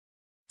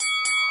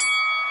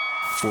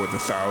For the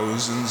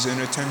thousands in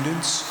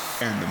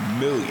attendance and the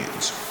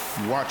millions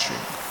watching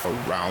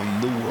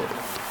around the world,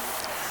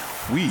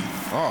 we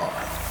are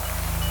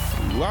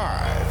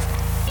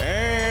live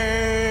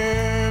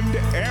and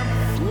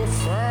amplified.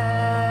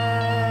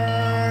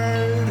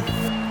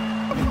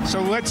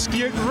 So let's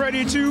get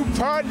ready to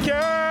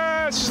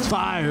podcast.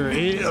 Fire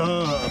it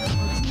up.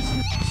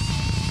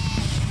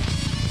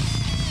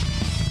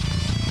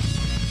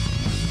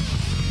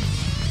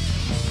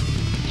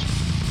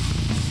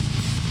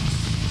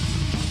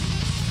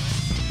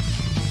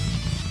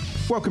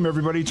 Welcome,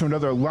 everybody, to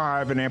another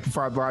live and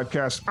amplified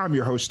livecast. I'm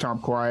your host, Tom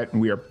Quiet,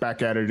 and we are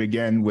back at it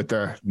again with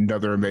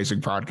another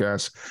amazing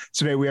podcast.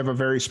 Today, we have a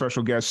very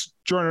special guest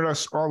joining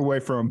us all the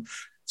way from,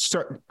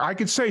 I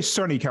could say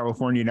sunny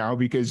California now,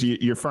 because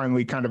you're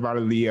finally kind of out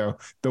of the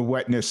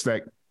wetness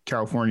that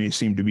California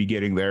seemed to be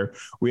getting there.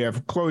 We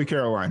have Chloe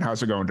Caroline.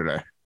 How's it going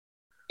today?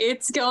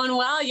 It's going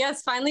well.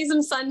 Yes, finally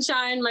some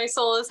sunshine. My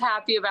soul is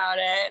happy about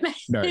it.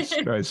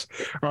 Nice.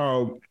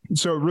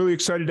 So really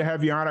excited to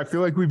have you on. I feel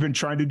like we've been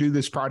trying to do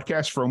this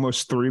podcast for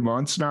almost 3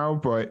 months now,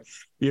 but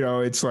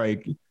it's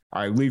like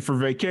I leave for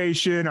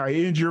vacation, I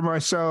injure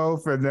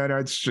myself, and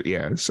then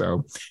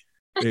so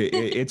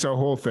it's a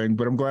whole thing.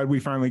 But I'm glad we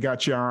finally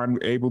got you on,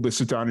 able to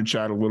sit down and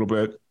chat a little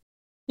bit.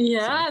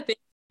 Yeah,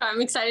 I'm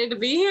excited to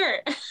be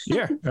here.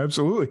 Yeah,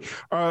 absolutely.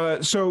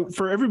 So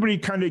for everybody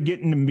kind of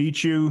getting to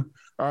meet you,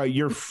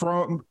 you're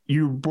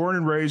born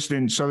and raised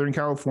in Southern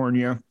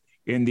California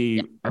in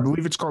I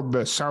believe it's called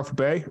the South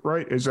Bay,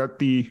 right? Is that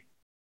the?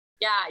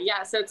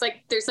 Yeah. So it's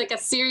like, there's like a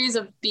series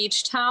of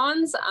beach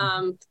towns,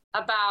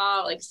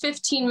 about like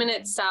 15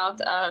 minutes south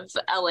of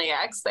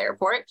LAX, the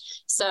airport.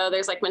 So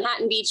there's like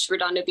Manhattan Beach,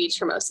 Redondo Beach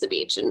for most of the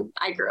beach. And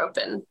I grew up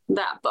in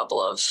that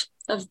bubble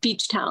of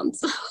beach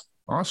towns.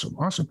 Awesome.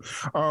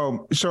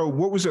 So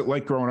what was it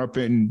like growing up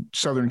in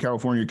Southern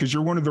California? Because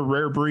you're one of the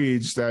rare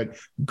breeds that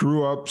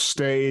grew up,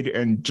 stayed,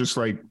 and just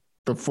like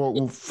the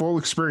full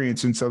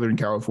experience in Southern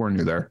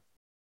California there.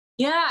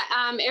 Yeah,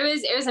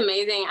 it was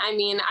amazing. I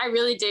mean, I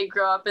really did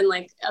grow up in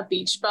like a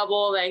beach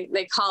bubble.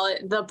 They call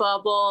it the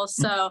bubble.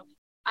 So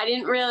I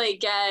didn't really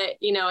get,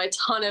 a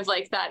ton of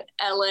like that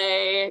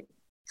LA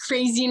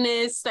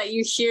craziness that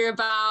you hear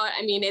about.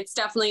 I mean, it's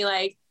definitely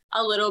like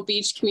a little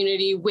beach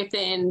community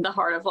within the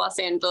heart of Los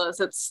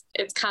Angeles.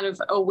 It's kind of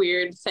a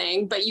weird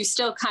thing, but you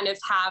still kind of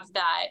have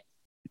that,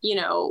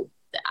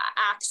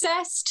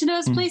 access to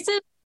those places.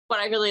 What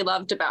I really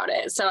loved about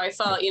it. So I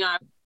felt, I'm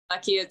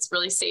lucky. It's a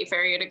really safe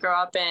area to grow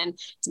up in.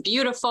 It's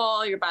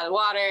beautiful. You're by the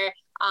water.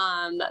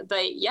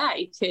 But yeah,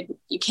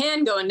 you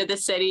can go into the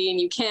city and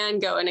you can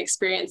go and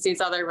experience these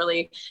other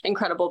really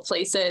incredible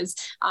places.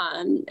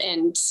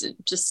 And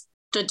just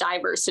the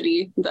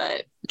diversity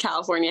that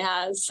California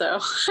has. So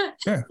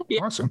yeah.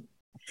 Awesome.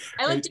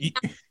 I lived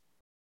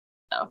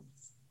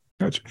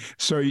Gotcha.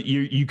 So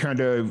you kind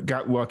of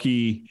got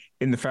lucky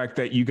in the fact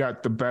that you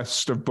got the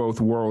best of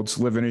both worlds,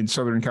 living in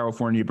Southern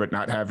California, but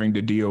not having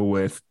to deal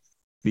with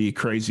the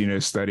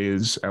craziness that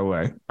is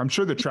LA. I'm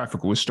sure the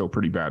traffic was still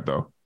pretty bad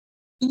though.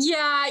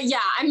 Yeah.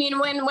 I mean,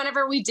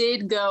 whenever we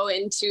did go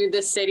into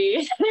the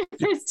city,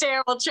 there's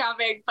terrible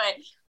traffic, but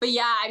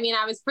yeah, I mean,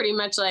 I was pretty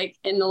much like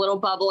in the little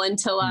bubble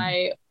until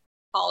I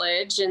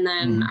college. And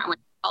then I went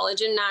to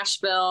college in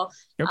Nashville.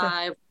 Okay.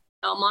 I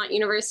Belmont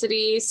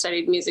University,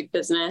 studied music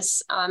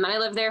business. And I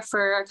lived there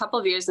for a couple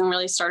of years and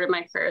really started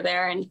my career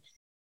there. And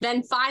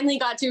then finally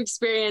got to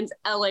experience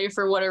LA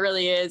for what it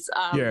really is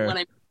when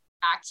I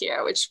back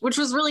here, which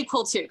was really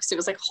cool too, because it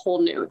was like a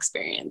whole new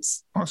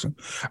experience. Awesome.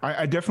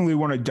 I definitely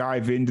want to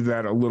dive into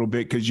that a little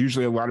bit, because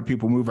usually a lot of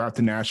people move out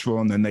to Nashville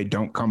and then they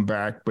don't come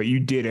back, but you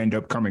did end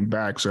up coming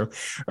back. So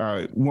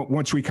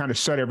once we kind of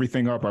set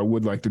everything up, I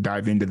would like to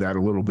dive into that a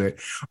little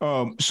bit.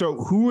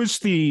 So who was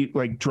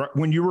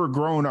when you were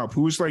growing up,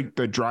 who was like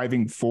the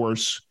driving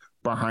force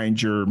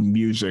behind your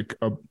music,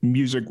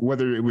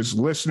 whether it was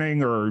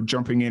listening or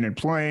jumping in and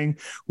playing?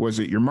 Was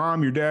it your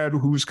mom, your dad?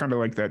 Who was kind of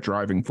like that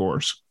driving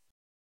force?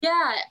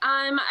 Yeah,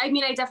 I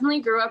mean, I definitely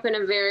grew up in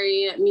a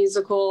very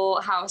musical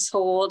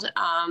household.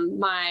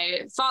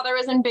 My father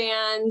was in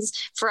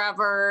bands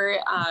forever,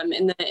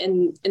 in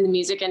the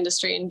music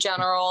industry in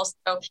general.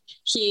 So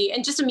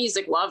and just a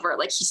music lover,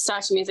 like he's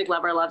such a music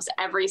lover, loves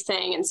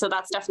everything. And so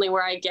that's definitely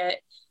where I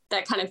get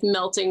that kind of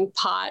melting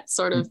pot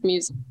sort of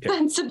music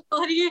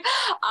sensibility.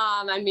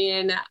 I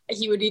mean,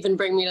 he would even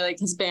bring me to like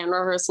his band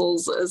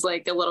rehearsals as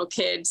like a little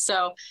kid.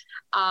 So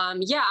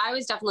I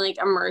was definitely like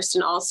immersed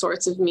in all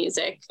sorts of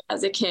music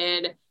as a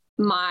kid.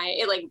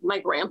 My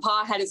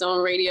grandpa had his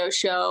own radio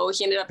show.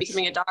 He ended up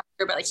becoming a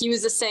doctor, but like he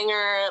was a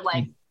singer,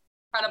 like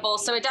incredible.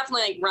 So it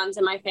definitely like runs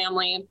in my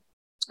family,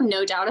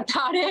 no doubt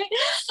about it.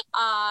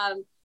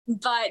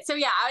 But so,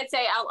 yeah, I would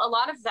say a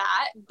lot of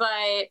that,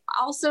 but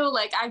also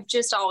like, I've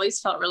just always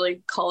felt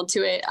really called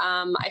to it.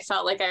 I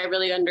felt like I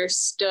really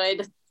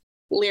understood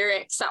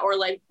lyrics that were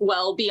like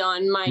well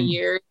beyond my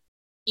years,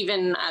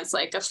 even as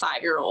like a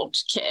 5-year-old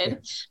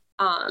kid.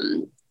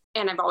 And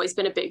I've always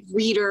been a big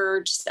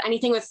reader, just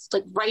anything with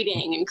like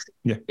writing and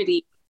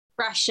creativity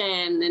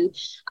expression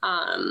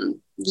and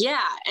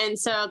yeah. And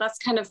so that's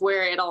kind of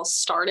where it all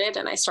started.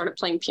 And I started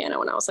playing piano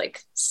when I was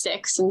like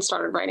 6 and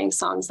started writing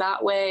songs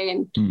that way.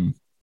 And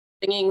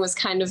singing was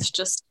kind of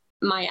just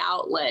my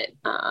outlet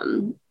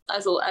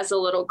as a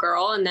little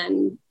girl. And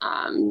then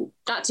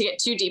not to get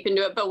too deep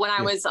into it, but when I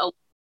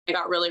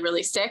got really,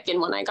 really sick.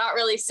 And when I got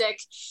really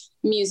sick,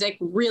 music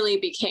really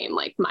became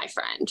like my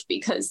friend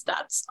because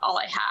that's all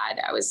I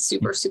had. I was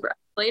super, super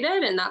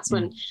isolated. And that's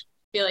when I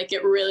feel like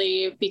it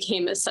really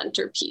became a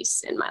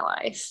centerpiece in my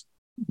life.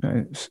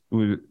 Nice.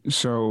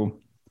 So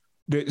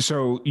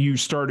you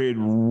started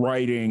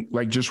writing,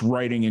 like just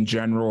writing in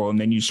general, and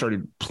then you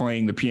started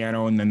playing the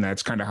piano, and then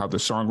that's kind of how the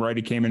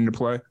songwriting came into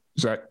play.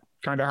 Is that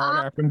kind of how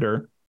it happened,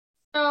 or?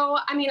 So,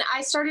 I mean,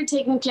 I started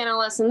taking piano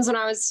lessons when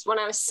I was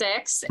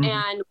 6,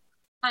 and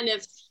kind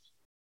of,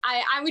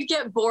 I would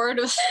get bored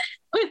with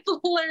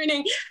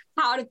learning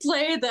how to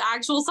play the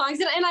actual songs,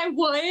 and I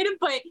would,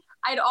 but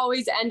I'd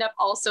always end up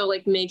also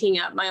like making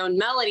up my own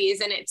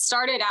melodies. And it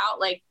started out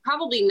like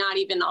probably not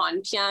even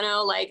on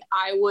piano. Like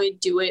I would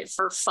do it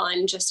for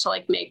fun just to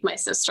like make my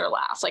sister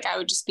laugh. Like I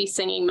would just be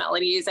singing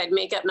melodies. I'd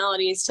make up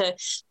melodies to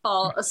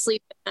fall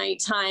asleep at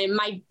nighttime.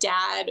 My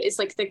dad is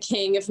like the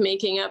king of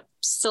making up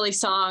silly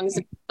songs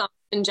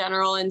in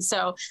general. And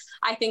so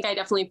I think I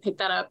definitely picked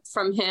that up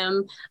from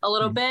him a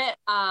little bit.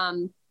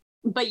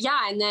 But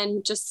yeah, and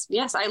then just,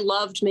 yes, I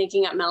loved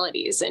making up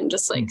melodies and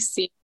just like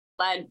seeing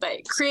led,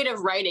 but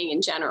creative writing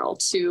in general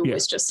too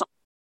was just something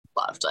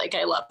I loved. Like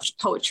I loved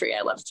poetry.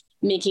 I loved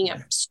making up,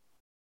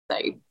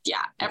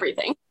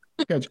 everything.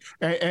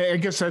 I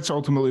guess that's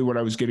ultimately what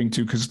I was getting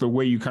to, because the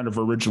way you kind of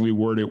originally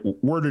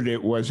worded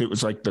it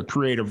was like the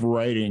creative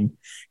writing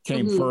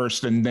came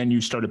first, and then you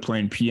started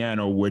playing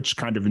piano, which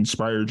kind of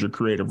inspired your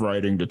creative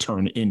writing to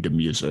turn into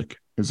music.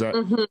 Is that?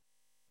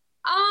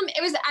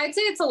 I'd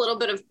say it's a little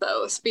bit of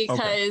both,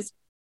 because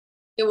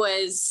it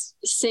was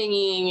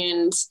singing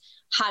and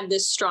had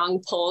this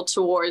strong pull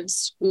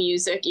towards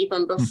music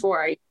even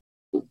before I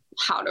knew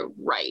how to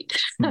write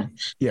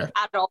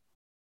at all,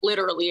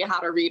 literally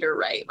how to read or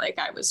write. Like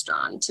I was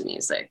drawn to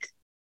music.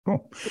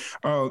 Cool.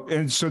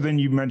 And so then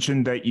you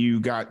mentioned that you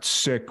got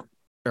sick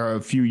a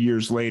few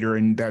years later,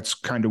 and that's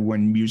kind of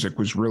when music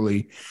was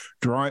really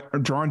drawn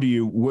to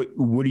you.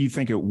 What do you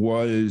think it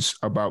was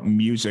about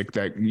music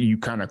that you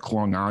kind of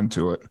clung on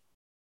to it?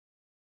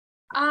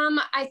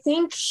 I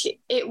think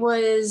it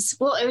was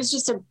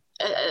just a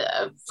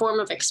form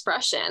of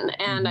expression,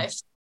 and I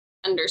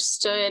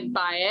understood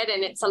by it,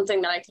 and it's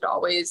something that I could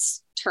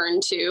always turn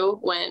to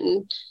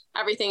when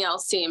everything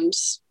else seemed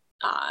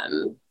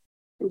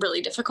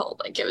really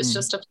difficult. Like it was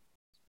just a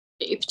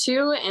escape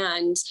to,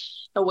 and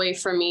a way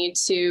for me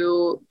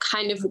to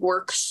kind of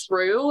work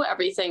through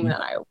everything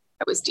that I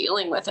was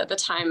dealing with at the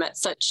time at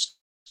such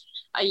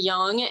a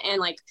young and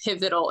like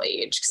pivotal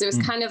age, because it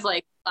was kind of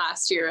like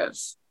last year of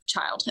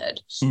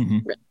childhood.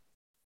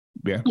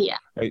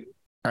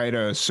 I had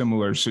a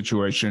similar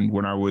situation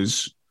when I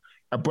was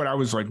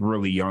like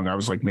really young. I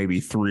was like maybe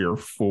 3 or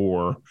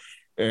 4,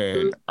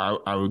 and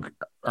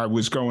I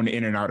was going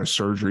in and out of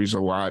surgeries a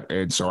lot,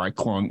 and so I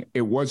clung.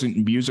 It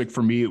wasn't music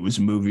for me; it was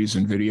movies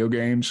and video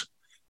games,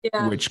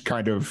 which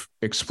kind of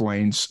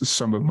explains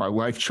some of my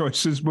life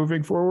choices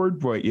moving forward.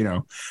 But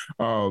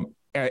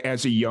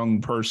as a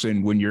young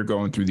person, when you're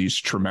going through these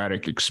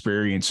traumatic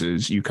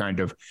experiences, you kind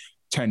of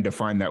tend to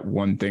find that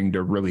one thing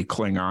to really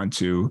cling on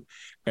to.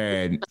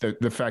 And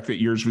the fact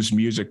that yours was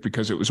music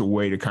because it was a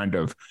way to kind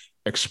of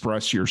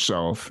express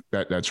yourself,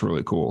 that's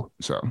really cool.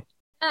 So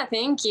yeah,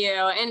 thank you.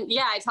 And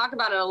yeah, I talk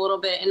about it a little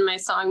bit in my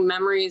song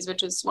Memories,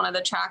 which is one of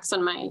the tracks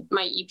on my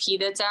EP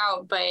that's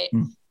out. But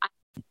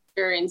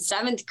you're in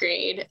 7th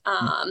grade,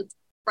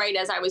 right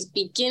as I was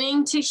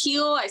beginning to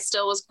heal, I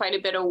still was quite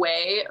a bit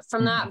away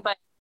from that, but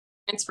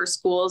transfer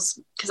schools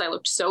because I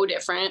looked so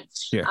different.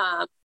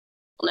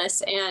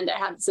 And I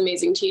had this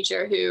amazing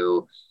teacher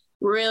who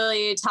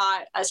really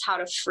taught us how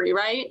to free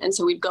write. And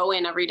so we'd go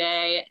in every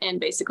day and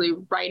basically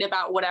write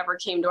about whatever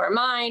came to our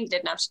mind.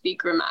 Didn't have to be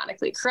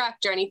grammatically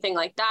correct or anything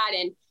like that.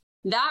 And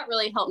that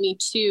really helped me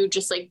to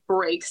just like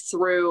break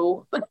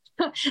through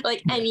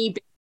like any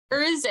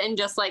barriers and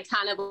just like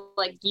kind of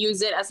like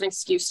use it as an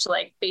excuse to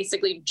like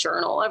basically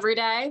journal every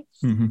day.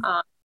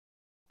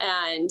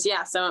 And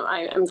yeah, so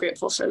I'm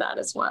grateful for that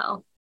as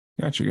well.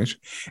 Gotcha.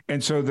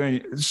 And so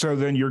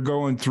then you're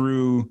going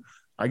through,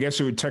 I guess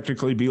it would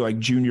technically be like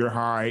junior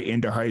high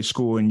into high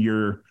school, and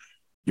you're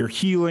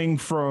healing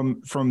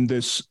from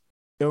this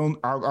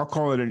I'll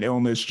call it an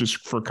illness just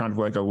for kind of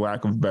like a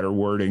lack of better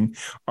wording.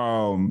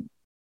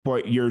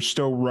 But you're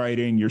still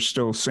writing, you're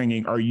still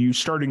singing. Are you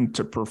starting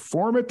to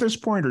perform at this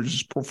point, or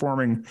just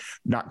performing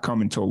not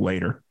come until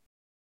later?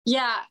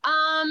 Yeah.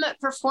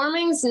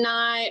 Performing's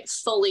not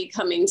fully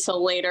coming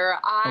till later.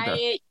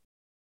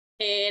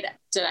 Did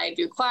I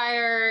do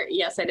choir?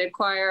 Yes, I did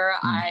choir.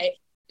 I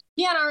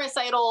piano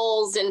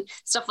recitals and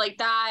stuff like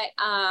that.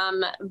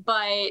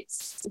 But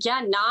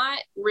yeah, not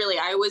really.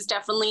 I was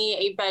definitely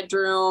a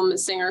bedroom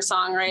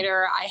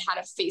singer-songwriter. I had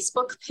a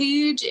Facebook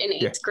page in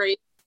 8th grade.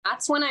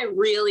 That's when I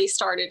really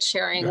started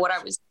sharing what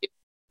I was doing in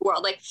the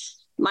world. Like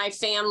my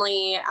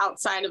family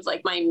outside of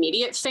like my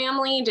immediate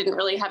family didn't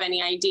really have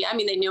any idea. I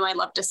mean, they knew I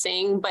loved to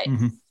sing, but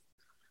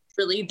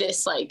really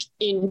this like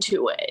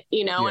into it,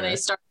 you know, and I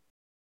started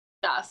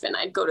stuff and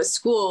I'd go to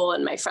school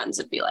and my friends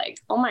would be like,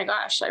 oh my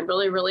gosh, I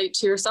really relate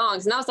to your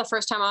songs. And that was the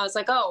first time I was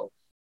like, oh,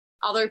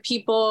 other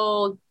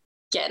people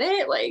get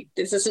it. Like,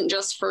 this isn't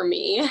just for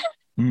me.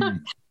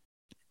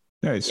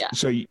 Nice. Yeah.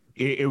 So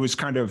it was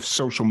kind of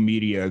social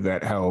media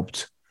that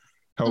helped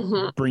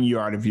bring you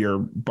out of your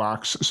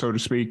box, so to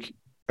speak.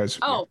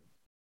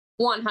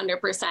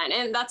 100%.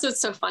 And that's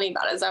what's so funny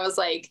about it is I was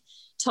like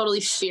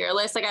totally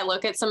fearless. Like I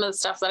look at some of the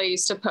stuff that I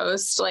used to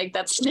post, like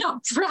that's now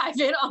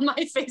private on my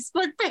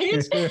Facebook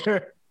page.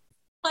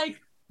 Like,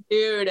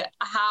 dude,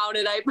 how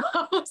did I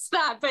post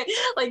that? But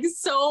like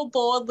so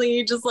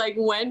boldly just like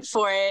went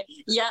for it.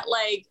 Yet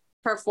like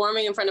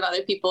performing in front of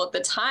other people at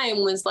the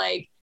time was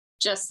like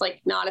just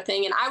like not a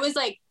thing. And I was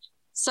like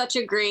such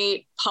a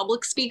great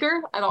public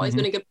speaker. I've always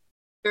been a good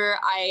speaker.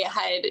 I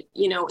had,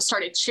 you know,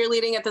 started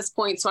cheerleading at this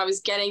point. So I was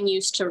getting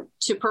used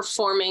to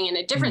performing in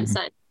a different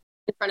sense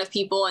in front of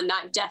people. And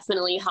that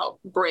definitely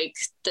helped break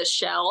the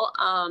shell.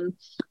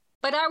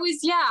 But I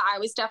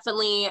was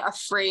definitely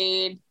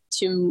afraid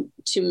to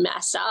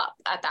mess up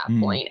at that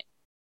point,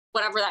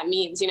 whatever that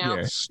means, you know?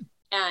 Yes.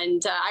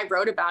 And I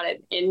wrote about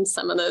it in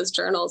some of those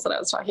journals that I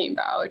was talking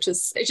about, which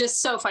is, it's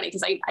just so funny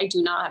because I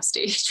do not have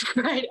stage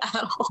fright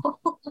at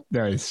all.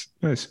 Nice.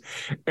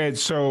 And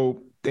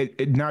so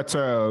not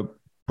to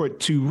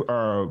put too,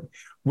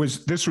 was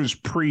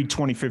pre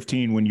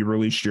 2015 when you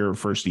released your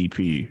first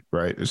EP,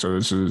 right? So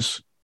this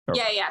is.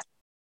 Yeah.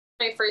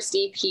 My first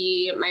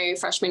EP, my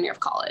freshman year of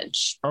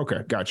college.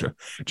 Okay. Gotcha.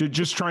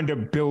 Just trying to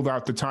build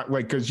out the time,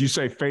 like, cause you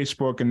say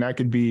Facebook and that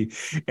could be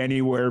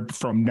anywhere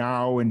from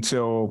now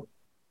until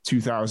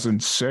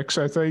 2006,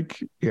 I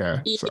think.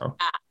 Yeah. So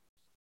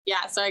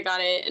I got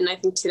it in, I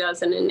think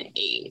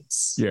 2008.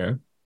 Yeah.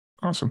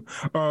 Awesome.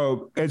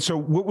 And so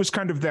what was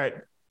kind of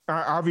that,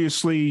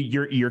 obviously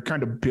you're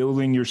kind of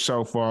building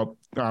yourself up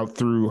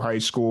through high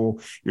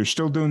school. You're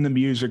still doing the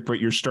music, but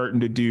you're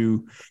starting to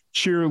do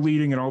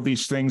cheerleading and all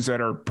these things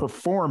that are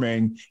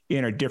performing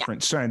in a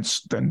different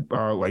sense than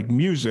like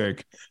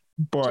music.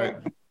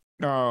 But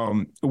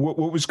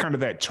what was kind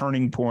of that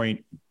turning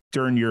point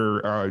during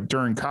your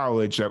during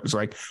college that was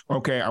like,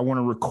 okay, I want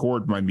to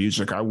record my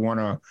music. I want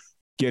to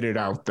get it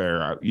out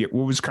there.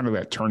 What was kind of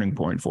that turning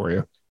point for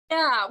you?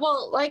 Yeah,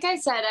 well, like I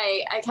said,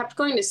 I kept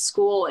going to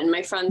school and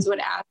my friends would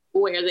ask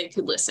where they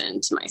could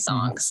listen to my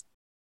songs.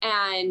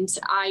 And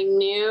I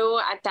knew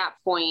at that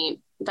point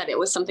that it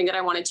was something that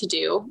I wanted to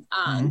do.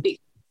 Because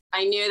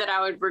I knew that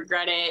I would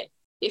regret it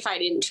if I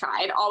didn't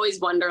try. I'd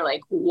always wonder,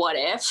 like, what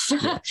if?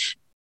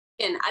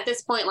 And at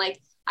this point, like,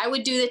 I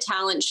would do the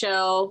talent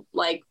show,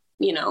 like,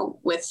 you know,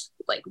 with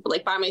like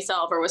by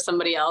myself or with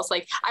somebody else.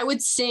 Like, I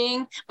would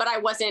sing, but I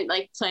wasn't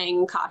like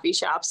playing coffee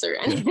shops or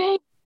anything.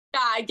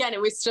 Yeah, again,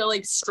 it was still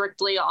like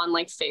strictly on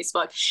like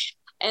Facebook.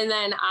 And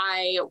then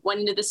I went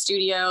into the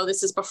studio.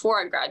 This is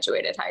before I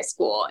graduated high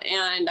school.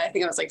 And I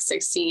think I was like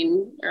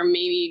 16 or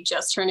maybe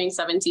just turning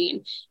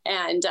 17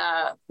 and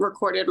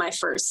recorded my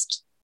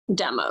first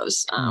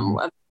demos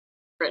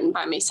written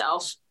by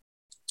myself.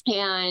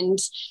 And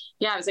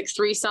yeah, it was like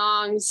 3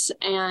 songs.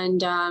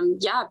 And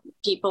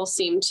people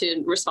seemed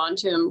to respond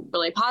to them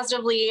really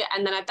positively.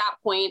 And then at that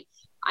point,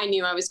 I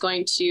knew I was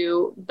going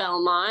to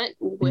Belmont,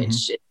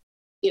 which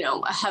you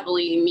know, a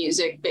heavily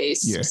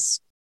music-based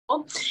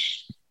school.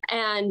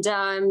 And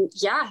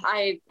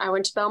I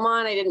went to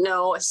Belmont. I didn't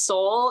know a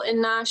soul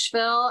in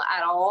Nashville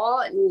at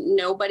all,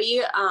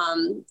 nobody.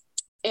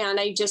 And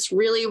I just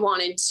really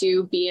wanted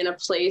to be in a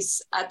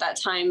place at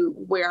that time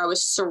where I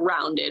was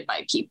surrounded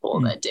by people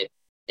that did,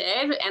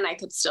 and I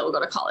could still go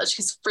to college.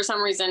 Because for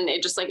some reason,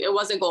 it just like, it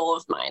was a goal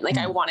of mine. Like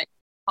I wanted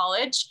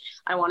college.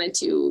 I wanted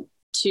to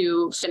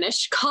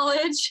finish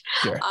college.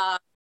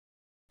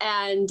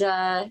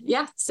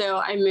 So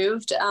I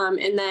moved.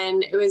 And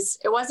then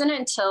it wasn't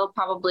until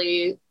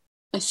probably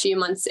a few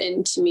months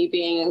into me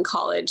being in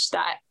college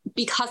that,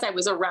 because I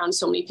was around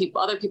so many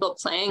people, other people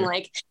playing,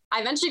 like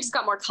I eventually just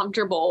got more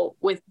comfortable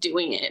with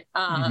doing it.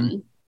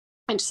 And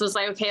just was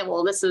like, okay,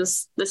 well, this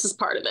is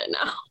part of it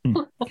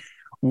now.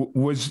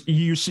 Was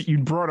you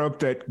brought up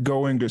that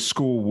going to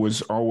school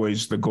was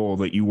always the goal,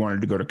 that you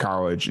wanted to go to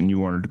college and you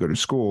wanted to go to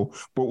school,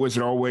 but was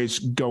it always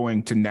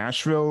going to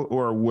Nashville,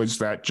 or was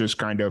that just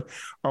kind of,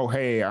 oh,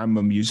 hey, I'm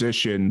a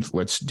musician,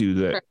 let's do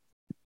that? Sure.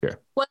 Yeah.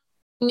 Well,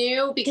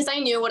 because I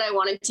knew what I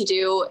wanted to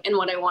do and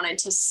what I wanted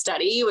to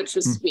study, which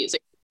was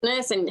music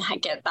business, and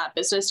get that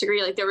business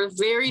degree. Like there were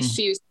very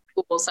few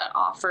schools that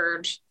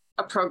offered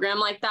a program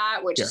like that,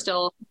 which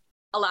still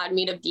allowed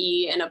me to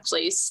be in a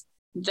place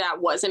that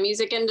was a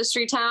music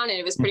industry town. And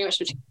it was pretty much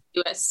between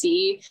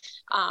USC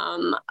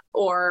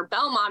or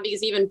Belmont,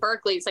 because even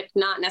Berkeley is like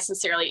not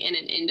necessarily in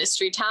an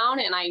industry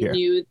town. And I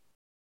knew I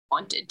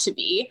wanted to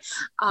be.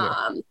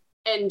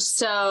 And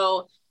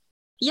so,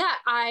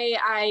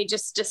 I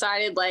just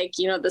decided, like,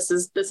 you know, this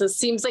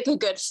seems like a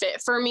good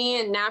fit for me.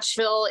 And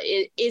Nashville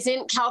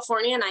isn't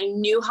California. And I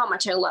knew how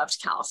much I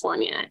loved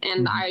California.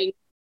 And I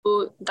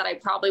that I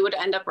probably would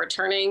end up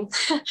returning.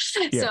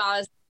 Yeah. So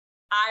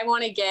I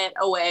want to get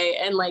away,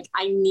 and like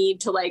I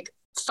need to like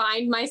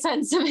find my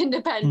sense of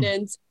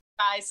independence,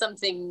 try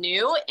something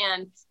new.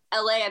 And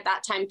LA at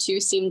that time too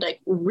seemed like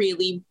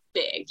really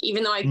big,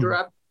 even though I grew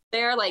up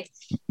there, like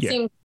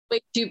seemed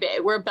way too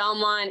big. Where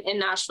Belmont and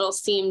Nashville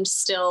seemed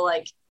still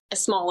like a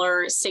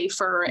smaller,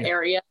 safer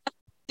area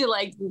to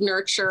like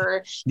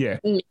nurture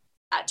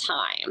that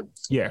time.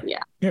 Yeah.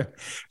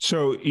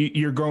 So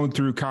you're going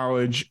through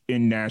college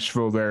in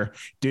Nashville there.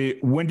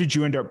 When did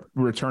you end up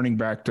returning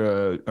back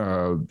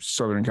to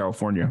Southern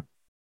California?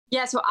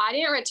 Yeah, so I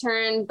didn't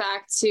return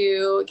back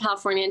to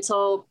California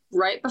until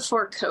right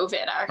before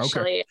COVID,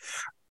 actually.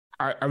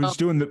 Okay. I was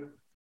doing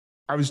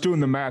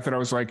the math, and I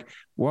was like,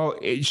 well,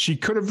 she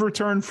could have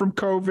returned from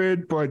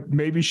COVID, but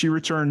maybe she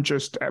returned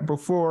just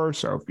before.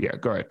 So yeah,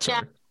 go ahead. Sorry.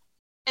 Yeah.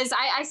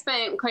 I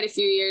spent quite a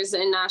few years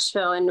in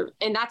Nashville,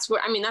 and that's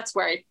where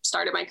I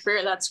started my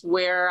career. That's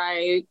where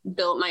I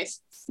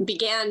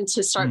began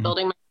to start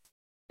building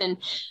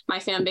my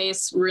fan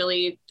base.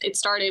 Really, it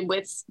started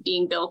with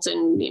being built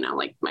in,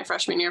 like my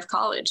freshman year of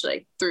college,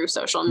 like through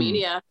social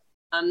media.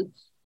 And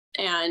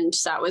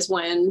that was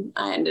when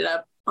I ended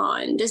up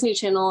on Disney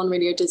Channel and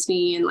Radio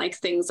Disney, and like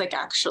things like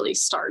actually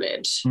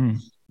started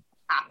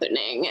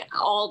happening.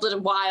 All the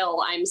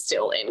while I'm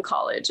still in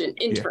college and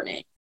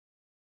interning,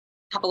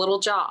 have a little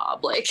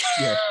job, like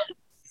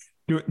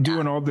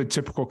doing all the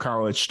typical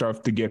college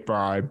stuff to get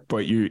by,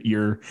 but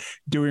you're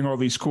doing all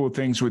these cool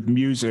things with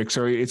music.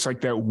 So it's like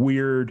that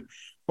weird,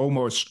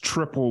 almost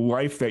triple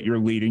life that you're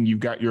leading. You've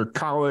got your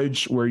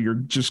college where you're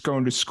just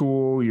going to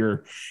school,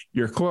 you're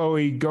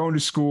Chloe going to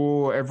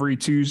school every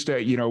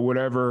Tuesday,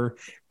 whatever.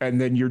 And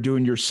then you're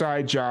doing your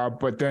side job,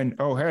 but then,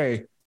 oh,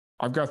 hey,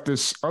 I've got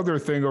this other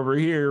thing over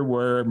here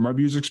where my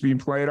music's being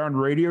played on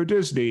Radio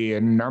Disney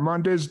and I'm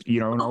on Disney,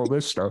 and all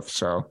this stuff.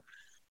 So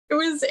it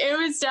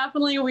was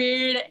definitely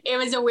weird. It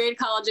was a weird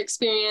college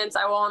experience.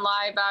 I won't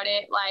lie about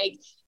it. Like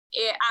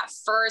at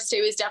first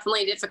it was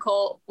definitely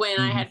difficult when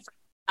I had friends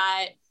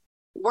that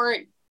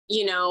weren't,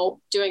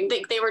 doing,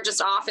 they were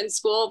just off in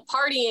school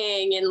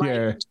partying and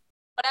like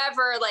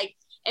whatever. Like,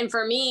 and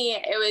for me,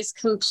 it was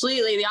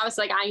completely the opposite.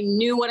 Like I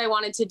knew what I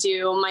wanted to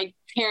do. My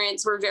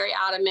parents were very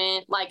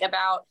adamant, like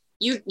about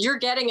you're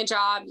getting a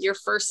job your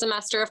first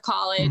semester of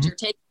college, you're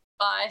taking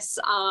bus,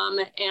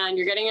 and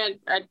you're getting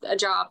a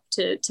job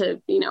to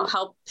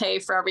help pay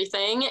for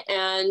everything,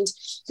 and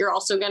you're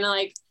also gonna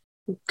like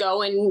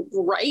go and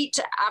write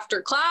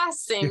after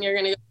class, and you're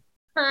gonna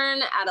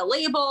turn at a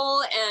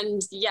label,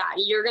 and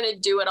you're gonna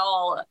do it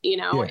all, and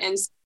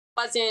it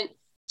wasn't,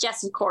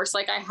 yes, of course,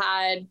 like I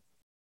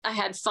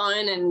had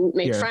fun and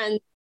made friends,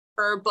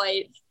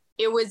 but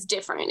it was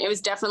different. It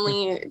was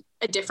definitely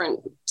a different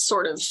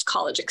sort of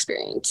college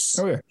experience.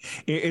 Oh yeah,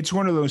 it's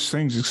one of those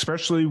things,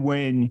 especially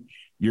when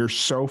you're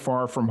so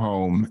far from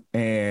home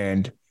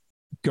and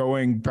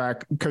going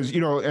back, because,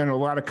 in a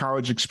lot of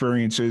college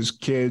experiences,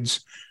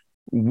 kids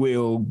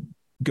will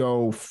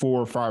go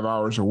 4 or 5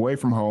 hours away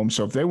from home.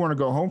 So if they want to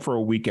go home for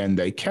a weekend,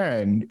 they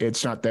can.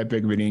 It's not that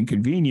big of an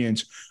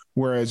inconvenience.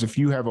 Whereas if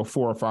you have a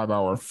 4 or 5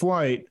 hour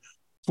flight,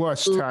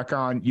 plus tack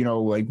on,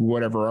 like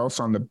whatever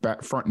else on the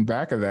front and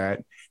back of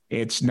that,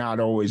 it's not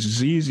always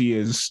as easy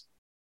as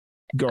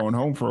going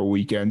home for a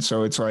weekend.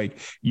 So it's like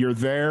you're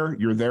there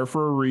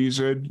for a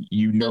reason,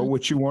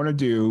 what you want to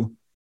do.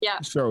 Yeah.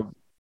 So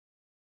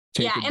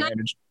take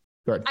advantage.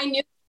 I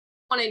knew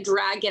I want to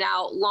drag it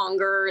out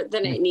longer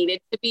than it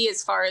needed to be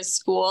as far as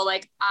school.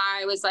 Like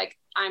I was like,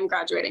 I'm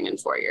graduating in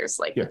 4 years.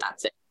 Like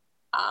that's it.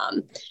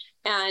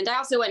 And I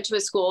also went to a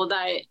school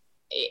that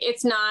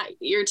it's not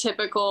your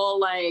typical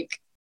like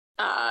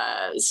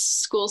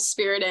school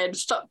spirited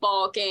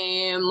football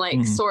game,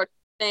 like sort of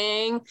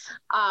thing.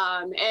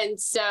 And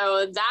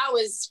so that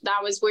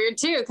was weird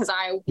too, because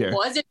I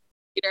wasn't,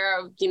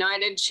 I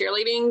did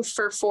cheerleading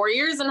for 4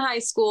 years in high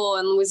school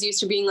and was used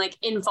to being like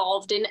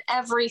involved in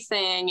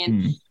everything.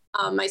 And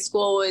my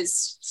school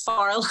was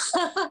far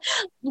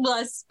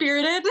less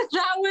spirited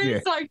that way.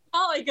 So I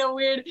felt like a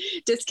weird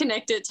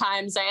disconnect at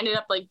times. I ended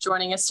up like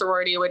joining a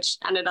sorority, which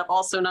ended up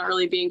also not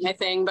really being my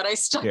thing, but I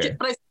stuck it,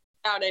 but I stuck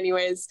it out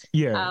anyways.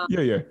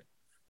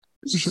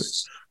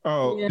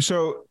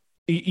 So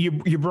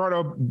you brought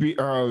up being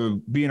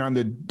on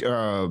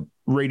the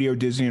Radio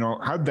Disney and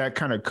all. How did that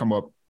kind of come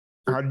up?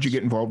 How did you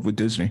get involved with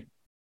Disney?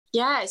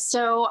 Yeah,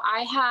 so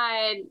I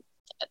had,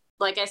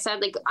 like I said,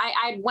 like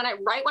when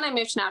I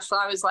moved to Nashville,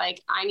 I was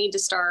like, I need to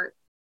start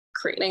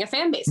creating a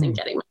fan base and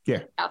getting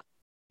my out.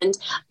 And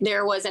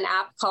there was an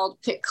app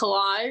called Pic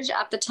Collage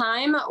at the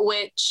time,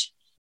 which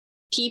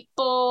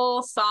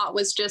people thought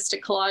was just a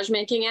collage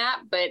making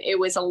app, but it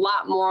was a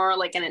lot more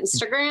like an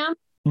Instagram.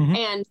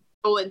 And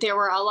there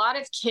were a lot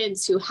of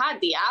kids who had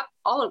the app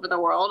all over the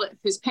world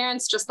whose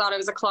parents just thought it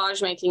was a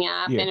collage making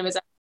app, and it was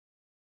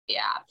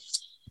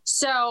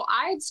so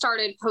I had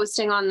started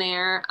posting on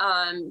there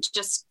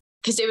just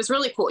because it was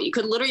really cool. You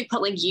could literally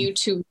put like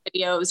YouTube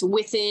videos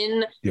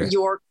within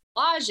your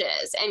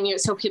collages, and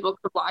so people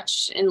could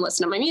watch and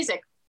listen to my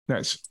music.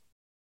 Nice.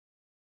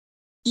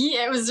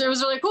 Yeah, it was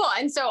really cool.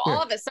 And so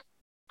all of a sudden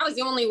I was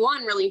the only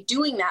one really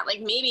doing that. Like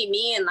maybe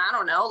me and I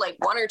don't know, like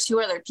one or two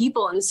other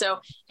people. And so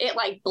it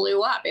like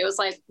blew up. It was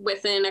like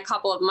within a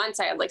couple of months,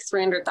 I had like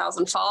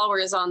 300,000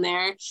 followers on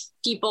there,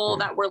 people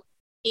that were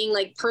being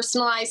like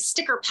personalized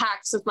sticker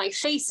packs with my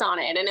face on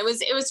it. And it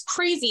was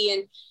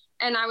crazy.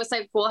 And I was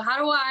like, well, how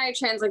do I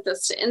translate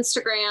this to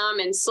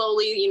Instagram? And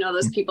slowly, you know,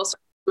 those people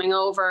started coming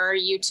over.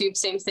 YouTube,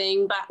 same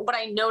thing. But what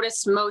I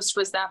noticed most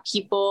was that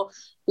people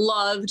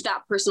loved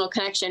that personal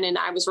connection, and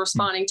I was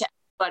responding to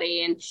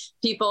everybody, and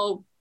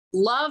people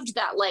loved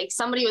that like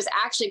somebody was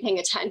actually paying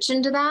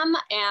attention to them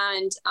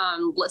and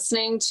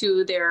listening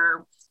to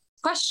their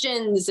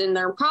questions and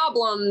their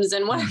problems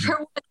and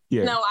whatever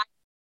you know I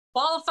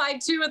qualified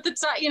to at the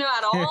time, you know,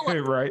 at all.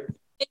 Right.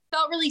 It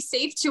felt really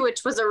safe to,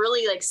 which was a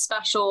really like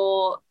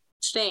special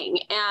thing.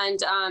 And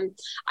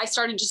I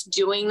started just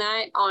doing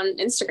that on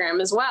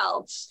Instagram as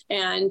well.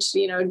 And,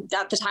 you know,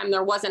 at the time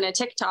there wasn't a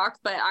TikTok,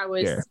 but I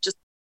was just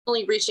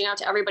really reaching out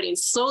to everybody, and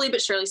slowly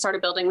but surely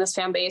started building this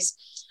fan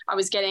base. I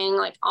was getting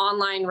like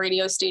online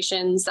radio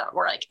stations that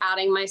were like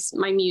adding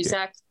my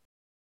music.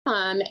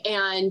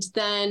 And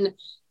then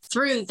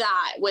through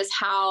that was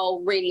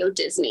how Radio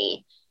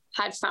Disney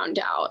had found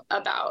out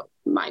about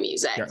my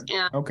music.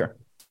 And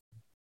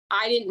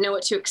I didn't know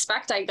what to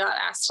expect. I got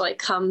asked to like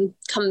come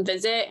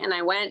visit, and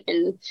I went,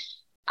 and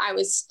I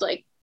was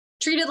like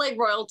treated like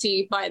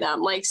royalty by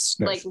them.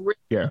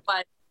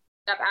 But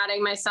up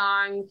adding my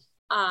song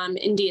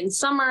Indian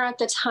Summer at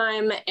the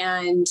time,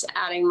 and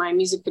adding my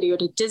music video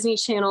to Disney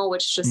Channel,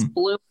 which just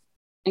blew.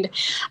 And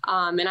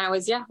I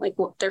was like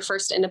their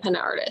first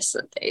independent artist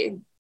that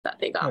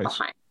they got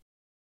behind.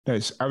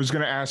 Nice. I was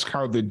going to ask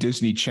how the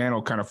Disney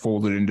Channel kind of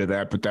folded into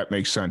that, but that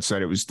makes sense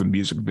that it was the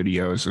music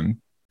videos. And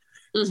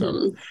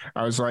so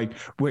I was like,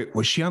 wait,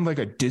 was she on like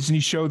a Disney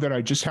show that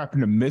I just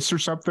happened to miss or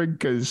something?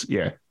 Because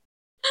No,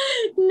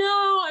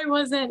 I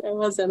wasn't. That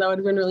would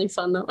have been really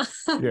fun though.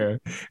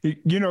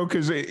 You know,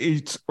 because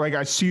it's like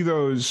I see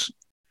those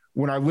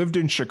when I lived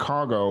in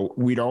Chicago,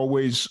 we'd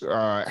always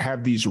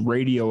have these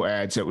radio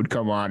ads that would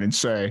come on and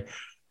say,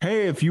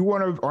 hey, if you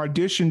want to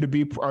audition to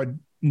be a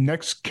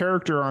next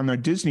character on the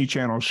Disney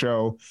Channel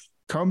show,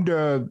 come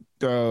to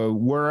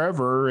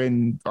wherever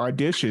and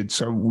audition.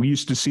 So we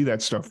used to see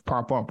that stuff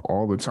pop up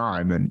all the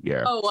time. And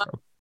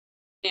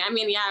I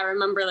mean, I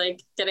remember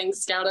like getting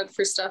scouted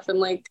for stuff in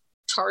like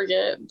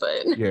Target,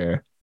 but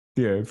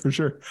yeah, for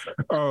sure.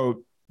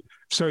 Oh,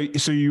 so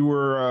you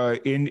were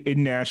in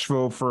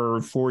Nashville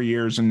for 4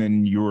 years, and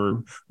then you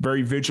were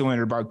very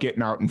vigilant about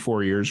getting out in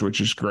 4 years, which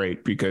is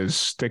great, because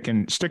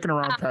sticking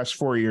around past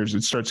 4 years,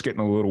 it starts getting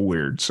a little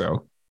weird.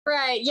 So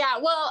right, yeah.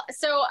 Well,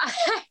 so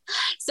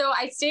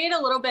I stayed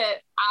a little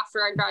bit after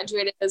I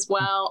graduated as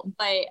well,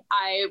 but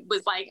I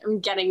was like, I'm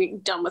getting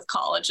done with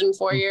college in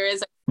 4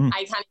 years. I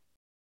kind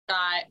of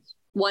got,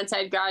 once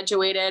I'd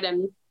graduated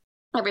and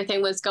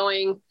everything was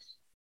going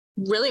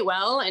really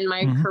well in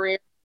my career,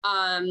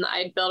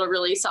 I'd built a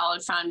really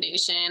solid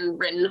foundation,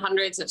 written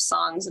hundreds of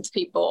songs with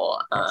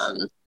people,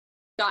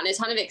 gotten a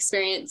ton of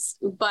experience,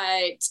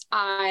 but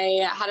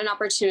I had an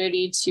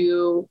opportunity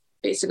to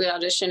basically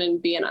audition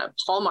and be in a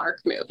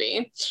Hallmark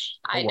movie.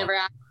 I'd never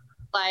had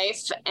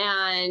life.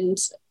 And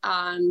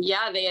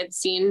they had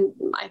seen,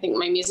 I think,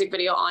 my music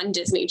video on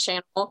Disney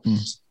Channel,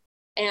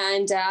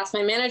 and asked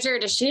my manager,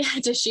 does she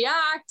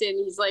act? And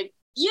he's like,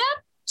 yep,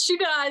 she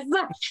does.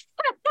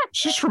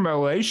 She's from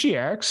LA. She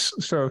acts.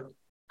 So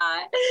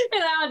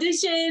and I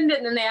auditioned,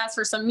 and then they asked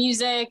for some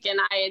music, and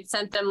I had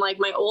sent them like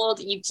my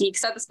old EP,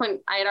 because at this point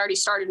I had already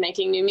started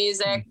making new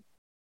music.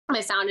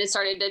 My sound had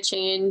started to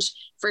change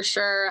for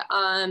sure.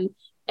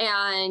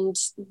 And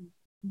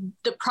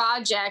the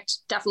project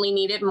definitely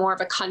needed more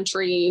of a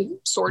country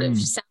sort of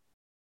sound.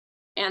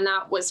 And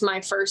that was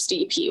my first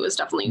EP, was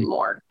definitely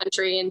more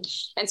country. And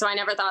so I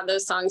never thought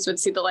those songs would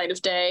see the light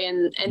of day.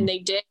 And they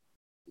did,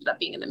 end up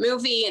being in the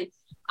movie. And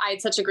I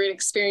had such a great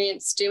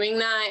experience doing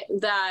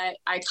that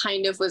I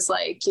kind of was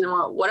like, you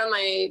know what am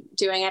I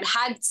doing? I'd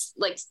had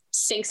like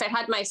syncs. I'd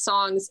had my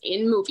songs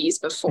in movies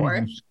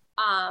before.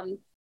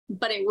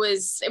 But it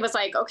was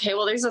like, okay,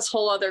 well, there's this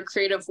whole other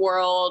creative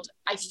world.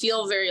 I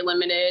feel very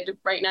limited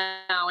right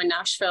now in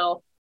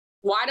Nashville.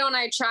 Why don't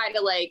I try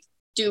to like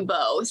do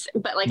both?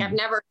 But like, I've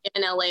never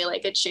given LA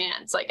like a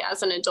chance, like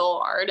as an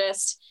adult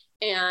artist.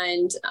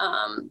 And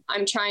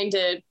I'm trying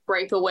to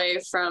break away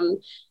from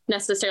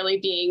necessarily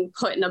being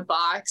put in a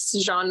box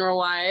genre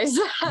wise.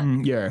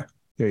 Yeah.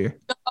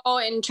 Go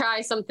and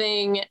try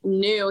something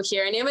new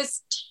here. And it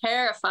was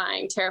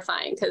terrifying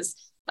because,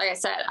 like I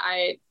said,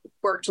 I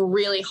worked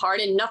really hard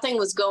and nothing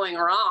was going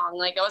wrong.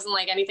 Like, it wasn't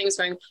like anything was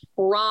going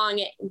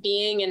wrong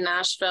being in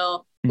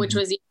Nashville, which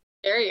was even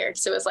scarier.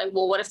 So it was like,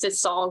 well, what if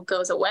this all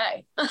goes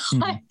away?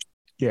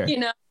 You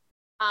know?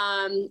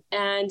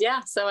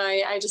 So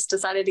I just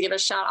decided to give it a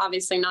shot,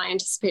 obviously not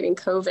anticipating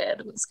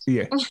COVID.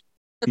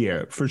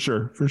 Yeah, for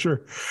sure.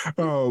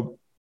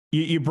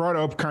 You brought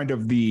up kind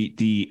of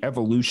the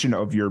evolution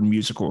of your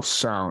musical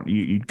sound.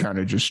 You kind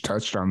of just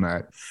touched on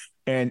that.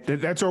 And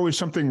that's always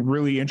something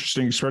really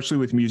interesting, especially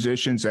with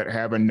musicians that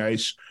have a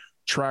nice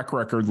track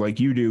record like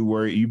you do,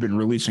 where you've been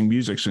releasing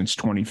music since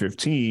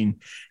 2015.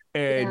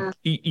 And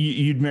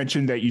you'd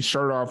mentioned that you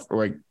started off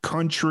like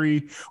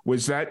country.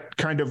 Was that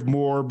kind of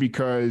more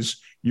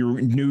because you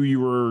knew you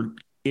were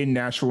in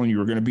Nashville and you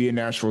were going to be in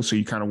Nashville, so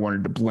you kind of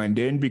wanted to blend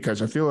in?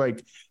 Because I feel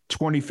like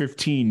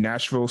 2015,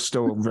 Nashville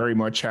still very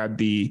much had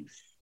the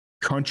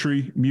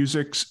country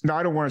music. No,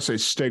 I don't want to say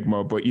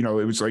stigma, but, you know,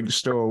 it was like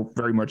still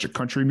very much a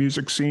country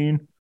music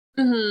scene.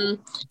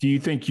 Mm-hmm. Do you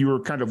think you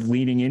were kind of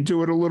leaning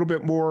into it a little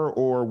bit more,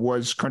 or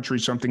was country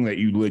something that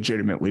you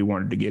legitimately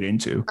wanted to get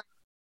into?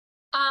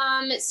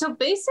 So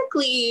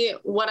basically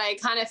what I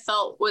kind of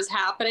felt was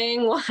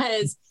happening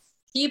was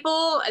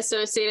people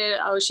associated,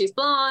 oh, she's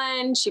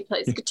blonde, she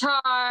plays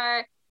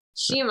guitar,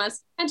 she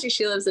must be country,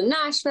 she lives in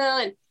Nashville.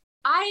 And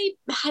I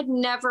had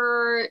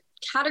never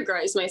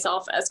categorized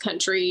myself as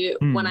country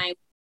when I was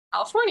in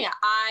California.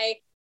 I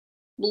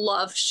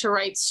love to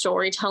write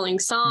storytelling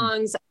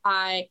songs.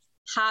 I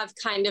have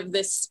kind of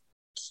this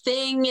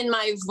thing in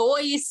my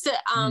voice,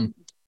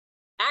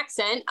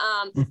 accent,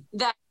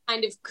 that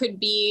kind of could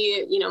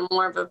be, you know,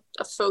 more of a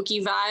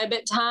folky vibe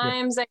at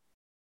times.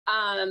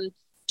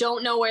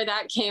 Don't know where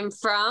that came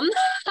from.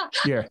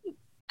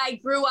 I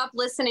grew up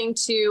listening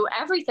to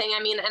everything.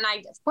 I mean, and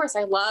of course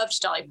I loved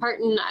Dolly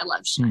Parton. I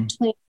loved Shania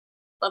Twain,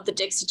 loved the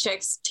Dixie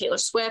Chicks, Taylor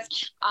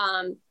Swift.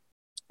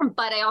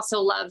 But I also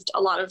loved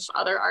a lot of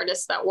other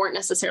artists that weren't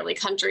necessarily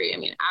country. I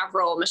mean,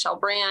 Avril, Michelle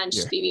Branch,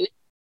 Stevie,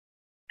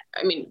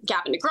 I mean,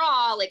 Gavin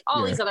DeGraw, like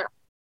all these other,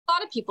 a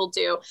lot of people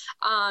do.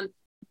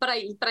 But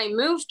I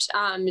moved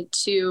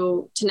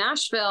to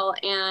Nashville,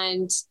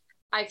 and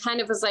I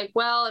kind of was like,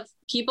 well, if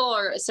people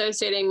are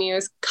associating me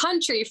with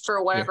country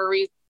for whatever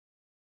reason,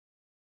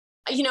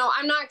 you know,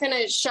 I'm not going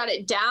to shut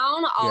it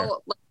down.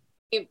 I'll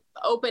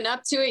open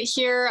up to it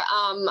here.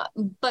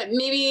 But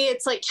maybe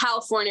it's like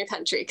California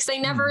country, because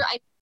I felt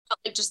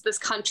like just this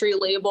country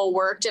label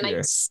worked, and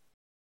I'm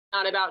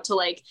not about to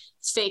like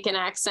fake an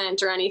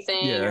accent or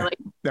anything. Or, like,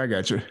 I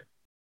got you.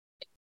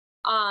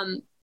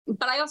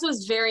 But I also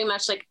was very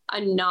much like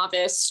a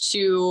novice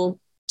to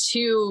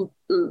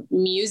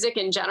music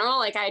in general.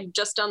 Like I had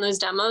just done those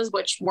demos,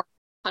 which weren't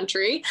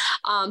country.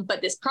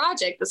 But this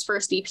project, this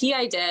first EP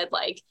I did,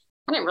 like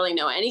I didn't really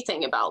know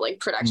anything about like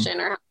production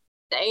or how to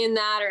say in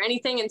that or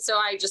anything. And so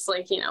I just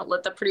like, you know,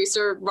 let the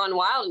producer run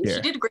wild, and he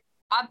did a great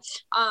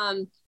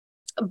job.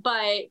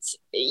 But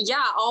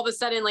yeah, all of a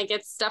sudden, like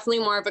it's definitely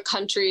more of a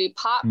country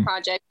pop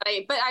project,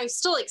 but I was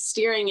still like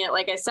steering it,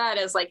 like I said,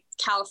 as like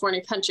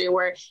California country,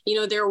 where, you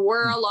know, there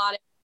were a lot of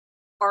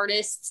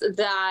artists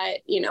that,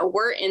 you know,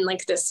 were in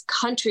like this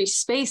country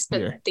space,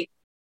 but they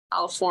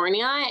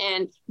California,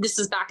 and this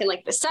was back in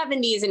like the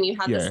 70s, and you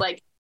had this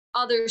like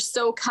other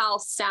SoCal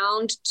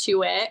sound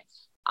to it.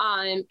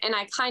 And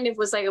I kind of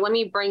was like, let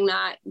me bring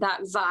that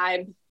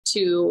vibe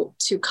to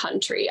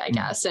country, I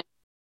guess.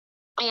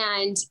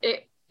 And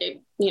it,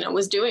 you know,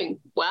 was doing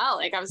well.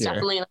 Like I was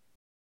definitely,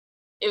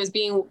 it was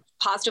being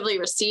positively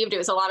received. It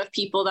was a lot of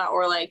people that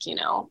were like, you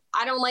know,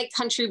 I don't like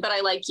country, but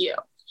I like you,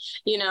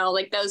 you know,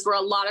 like those were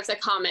a lot of the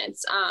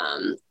comments.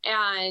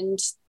 And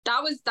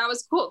that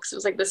was cool, because it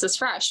was like, this is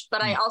fresh.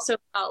 But I also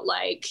felt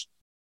like,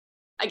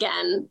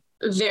 again,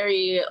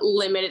 very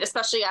limited,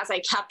 especially as I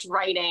kept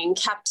writing,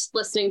 kept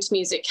listening to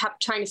music,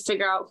 kept trying to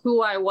figure out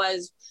who I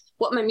was,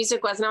 what my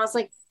music was. And I was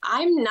like,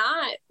 I'm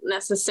not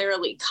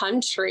necessarily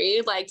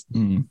country. Like,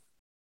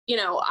 you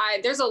know,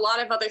 there's a lot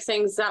of other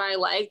things that I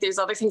like. There's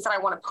other things that I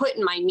want to put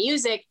in my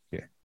music.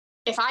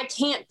 If I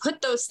can't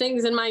put those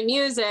things in my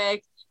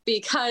music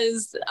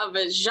because of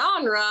a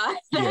genre,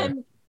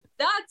 then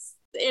that's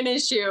an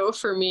issue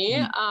for me.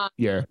 At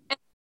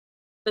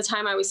the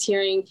time I was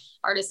hearing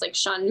artists like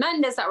Shawn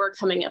Mendes that were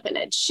coming up, in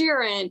Ed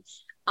Sheeran,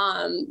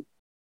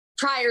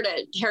 prior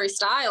to Harry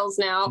Styles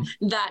now,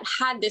 that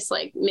had this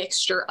like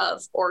mixture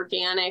of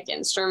organic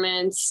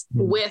instruments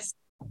with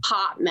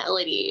pop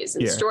melodies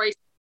and story.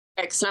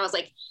 And I was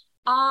like,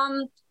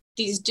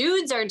 these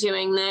dudes are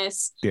doing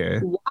this. Why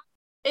are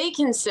they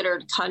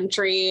considered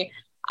country?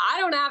 I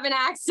don't have an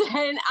accent.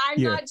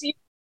 I'm not that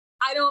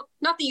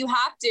you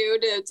have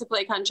to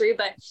play country,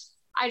 but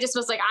I just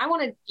was like, I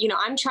want to, you know,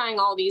 I'm trying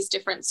all these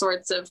different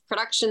sorts of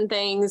production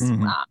things,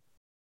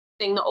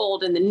 thing, the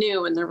old and the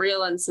new and the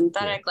real and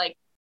synthetic, like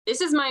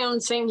this is my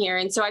own thing here.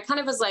 And so I kind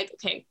of was like,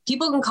 okay,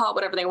 people can call it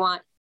whatever they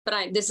want,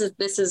 but this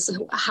is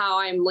how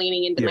I'm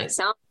leaning into my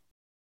sound.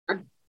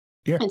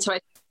 And so I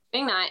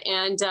doing that,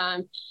 and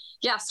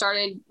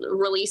started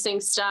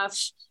releasing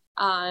stuff,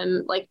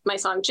 like my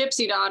song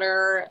Gypsy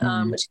Daughter,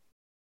 which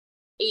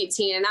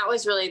 18, and that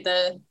was really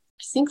I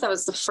think that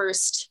was the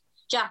first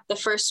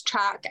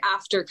track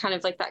after kind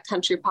of like that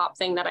country pop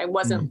thing that I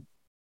wasn't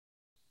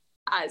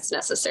as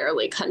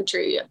necessarily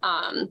country.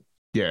 And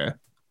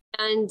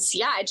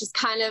it just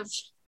kind of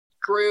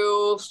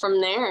grew from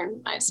there,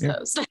 I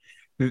suppose.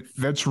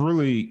 That's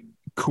really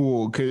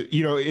cool. Cause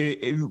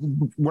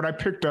what I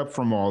picked up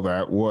from all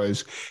that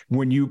was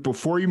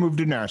before you moved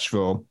to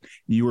Nashville,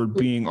 you were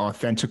being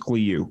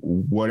authentically you,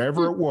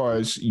 whatever it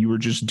was, you were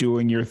just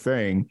doing your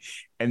thing.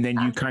 And then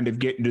you kind of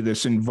get into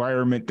this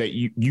environment that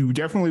you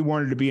definitely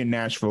wanted to be in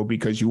Nashville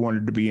because you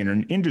wanted to be in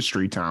an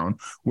industry town,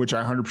 which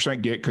I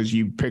 100% get because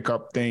you pick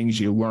up things,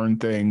 you learn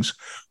things,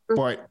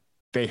 but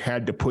they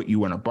had to put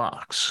you in a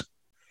box.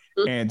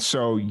 And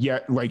so,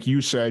 like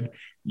you said,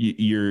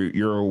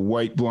 you're a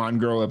white blonde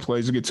girl that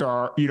plays a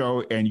guitar,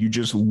 and you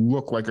just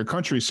look like a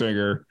country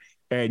singer.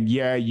 And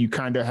you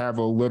kind of have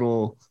a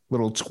little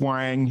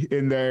twang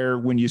in there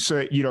when you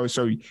say,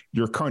 so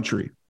you're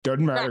country.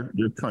 Doesn't matter,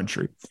 you're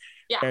country.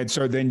 Yeah. And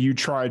so then you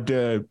tried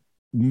to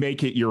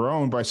make it your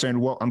own by saying,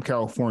 well, I'm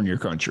California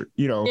country,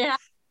 Yeah.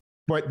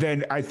 But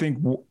then I think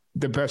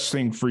the best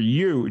thing for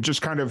you,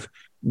 just kind of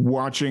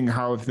watching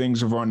how things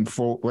have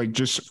unfolded, like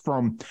just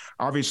from,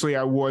 obviously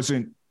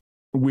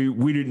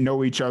we didn't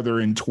know each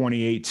other in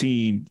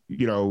 2018,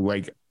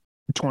 like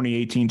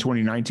 2018,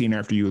 2019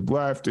 after you had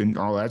left and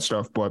all that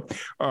stuff. But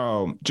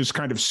just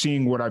kind of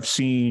seeing what I've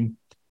seen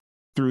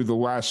through the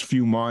last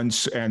few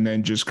months and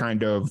then just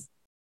kind of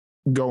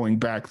going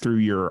back through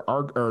your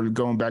art or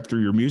going back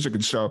through your music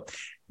and stuff.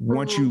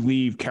 Once you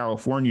leave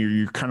California,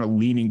 you're kind of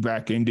leaning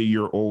back into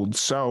your old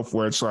self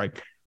where it's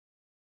like,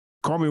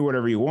 call me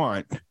whatever you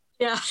want.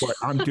 Yeah. But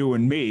I'm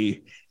doing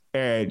me.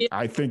 And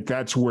I think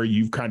that's where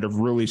you've kind of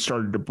really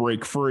started to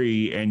break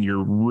free and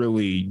you're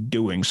really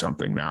doing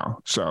something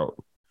now. So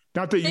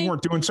not that you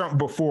weren't doing something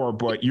before,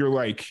 but you're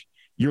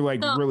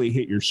really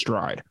hit your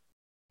stride.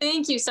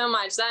 Thank you so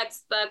much. That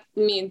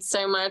means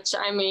so much.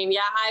 I mean,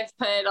 I've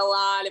put a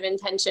lot of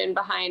intention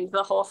behind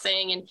the whole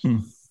thing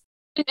and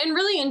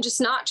really, and just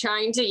not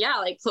trying to,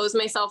 like close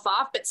myself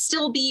off, but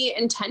still be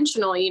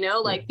intentional,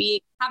 like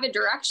have a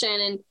direction.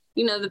 And,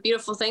 the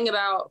beautiful thing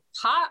about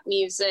pop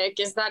music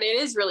is that it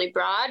is really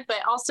broad, but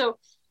also,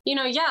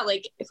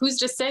 like who's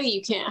to say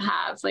you can't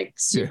have like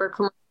super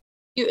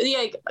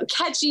like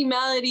catchy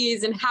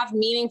melodies and have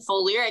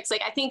meaningful lyrics.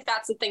 Like, I think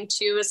that's the thing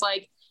too, is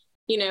like,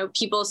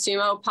 people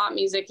assume, oh, pop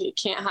music, you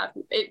can't have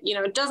it,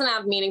 it doesn't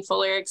have meaningful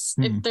lyrics.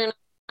 If they're not,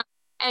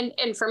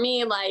 and for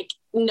me, like,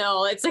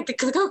 no, it's like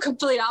the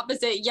complete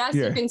opposite. Yes,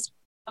 you can have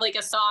like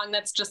a song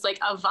that's just like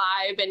a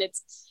vibe and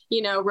it's,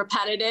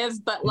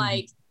 repetitive, but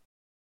like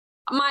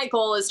my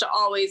goal is to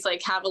always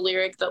like have a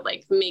lyric that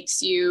like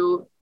makes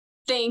you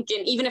think.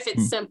 And even if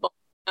it's simple,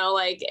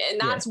 like, and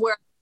that's where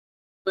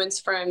influence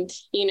from,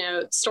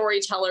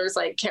 storytellers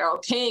like Carole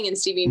King and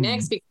Stevie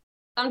Nicks, because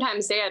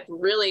sometimes they had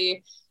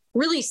really,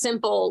 really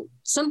simple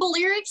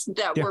lyrics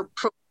that were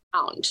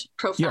profound.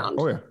 Yeah.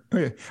 Oh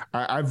yeah.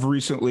 I've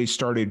recently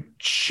started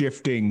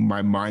shifting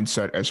my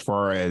mindset as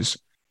far as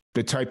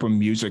the type of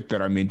music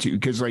that I'm into,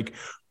 because like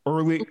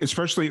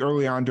especially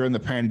early on during the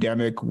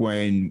pandemic,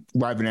 when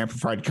Live and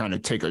Amplified kind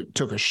of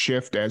took a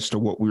shift as to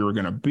what we were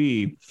going to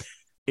be,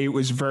 it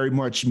was very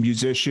much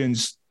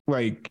musicians.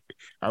 Like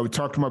I would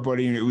talk to my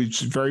buddy and it was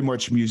very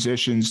much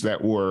musicians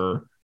that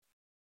were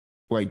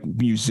like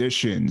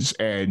musicians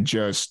and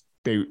just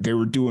they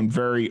were doing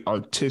very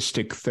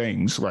artistic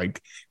things.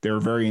 Like they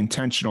were very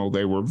intentional.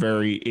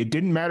 It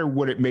didn't matter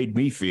what it made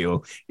me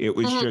feel. It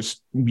was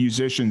just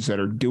musicians that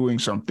are doing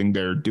something.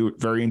 They're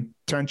very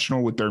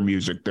intentional with their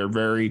music. They're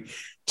very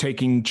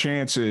taking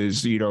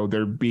chances.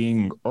 They're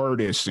being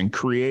artists and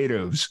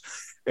creatives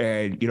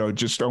and,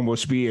 just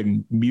almost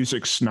being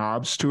music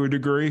snobs to a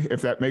degree,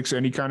 if that makes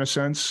any kind of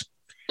sense.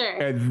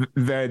 Sure. And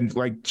then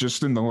like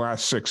just in the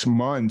last 6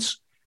 months,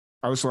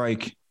 I was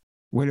like,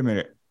 wait a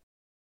minute.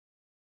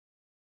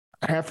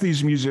 Half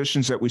these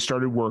musicians that we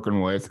started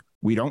working with,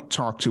 we don't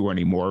talk to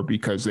anymore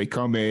because they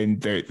come in,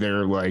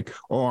 they're like,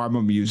 oh, I'm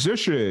a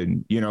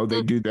musician.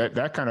 They do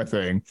that kind of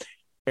thing.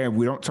 And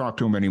we don't talk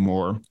to them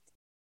anymore.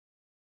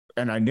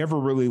 And I never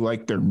really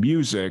liked their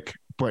music,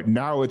 but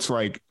now it's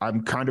like,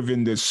 I'm kind of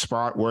in this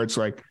spot where it's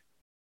like,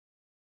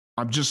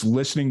 I'm just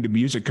listening to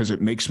music because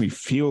it makes me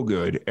feel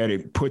good and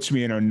it puts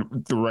me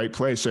in the right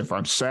place. If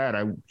I'm sad,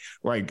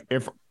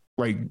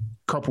 a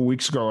couple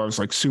weeks ago, I was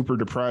like super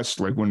depressed,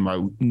 like when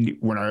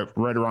I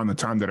right around the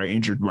time that I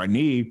injured my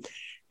knee,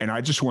 and I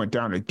just went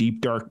down a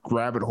deep, dark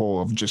rabbit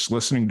hole of just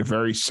listening to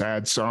very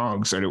sad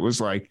songs. And it was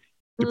like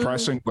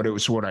depressing, but it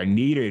was what I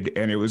needed.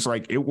 And it was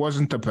like, it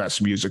wasn't the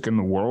best music in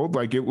the world.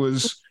 Like it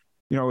was,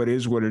 it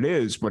is what it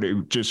is, but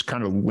it just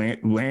kind of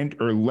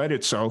led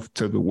itself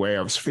to the way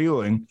I was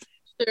feeling.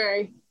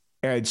 Sure.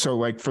 And so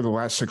like for the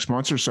last 6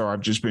 months or so,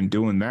 I've just been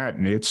doing that.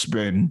 And it's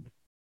been,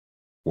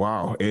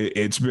 wow,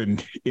 it's been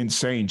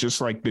insane,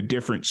 just like the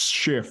different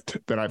shift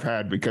that I've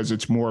had, because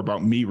it's more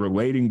about me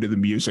relating to the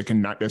music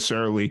and not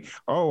necessarily,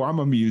 oh, I'm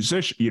a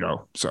musician,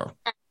 so.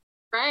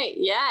 Right.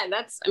 Yeah.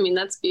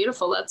 That's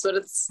beautiful. That's what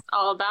it's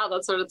all about.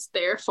 That's what it's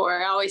there for.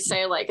 I always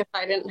say, like, if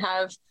I didn't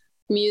have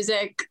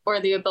music or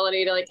the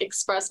ability to like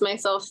express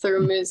myself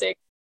through music,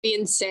 it'd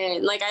be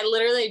insane. Like, I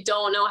literally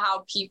don't know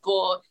how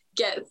people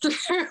get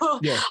through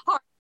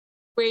hard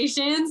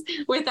situations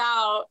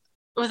without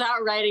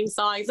writing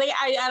songs. Like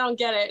I don't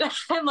get it.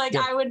 I'm like,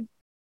 I would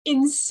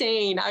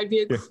insane. I'd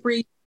be a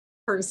crazy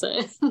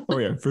person. Oh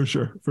yeah, for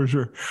sure, for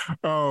sure.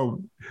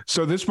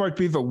 So this might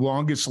be the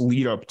longest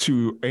lead up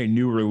to a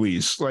new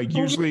release. Like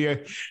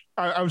usually,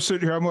 I'm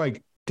sitting here, I'm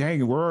like,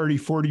 dang, we're already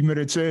 40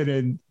 minutes in,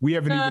 and we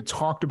haven't even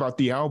talked about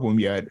the album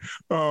yet.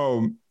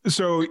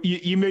 So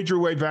you made your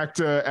way back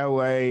to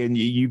LA, and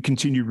you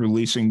continued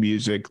releasing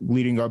music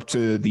leading up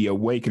to The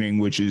Awakening,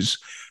 which is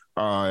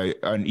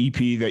an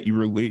EP that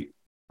you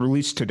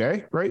released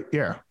today, right?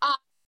 Yeah.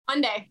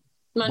 Monday.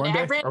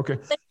 I ran okay.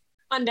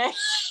 Monday.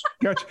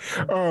 Gotcha.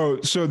 Oh,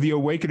 so The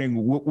Awakening,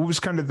 what was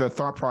kind of the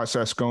thought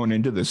process going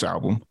into this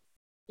album?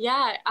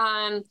 Yeah.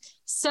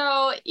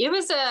 So it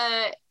was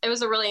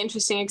a really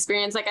interesting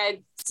experience. Like I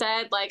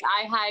said, like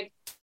I had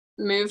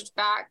moved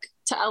back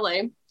to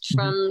LA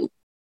from,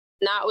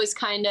 that was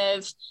kind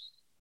of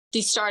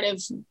the start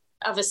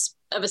of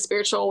a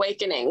spiritual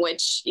awakening,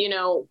 which, you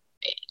know,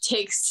 it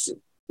takes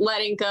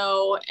letting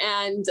go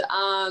and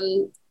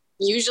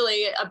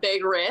usually a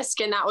big risk.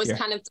 And that was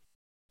kind of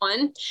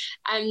fun.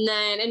 And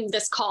then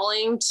this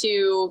calling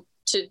to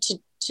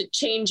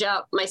change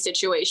up my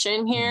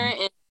situation here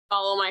and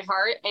follow my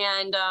heart.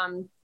 And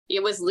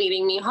it was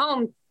leading me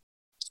home.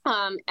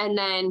 And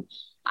then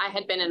I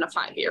had been in a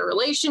 5-year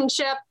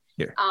relationship.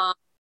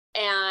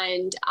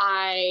 And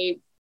I,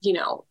 you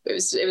know, it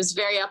was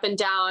very up and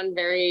down,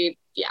 very,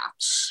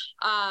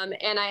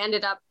 and I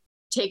ended up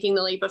taking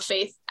the leap of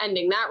faith,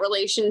 ending that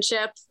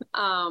relationship,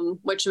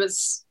 which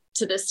was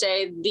to this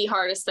day the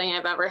hardest thing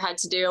I've ever had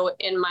to do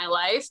in my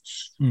life.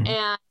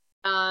 And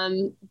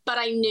but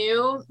I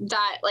knew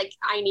that like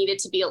I needed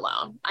to be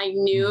alone. I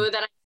knew that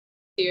I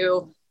had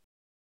to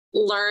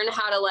learn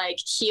how to like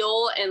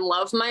heal and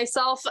love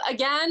myself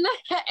again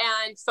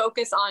and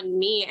focus on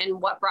me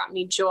and what brought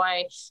me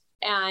joy.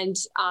 And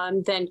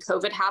then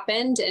COVID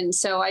happened. And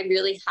so I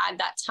really had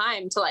that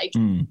time to like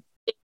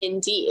dig in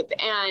deep.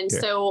 And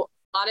so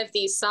a lot of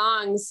these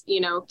songs, you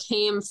know,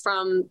 came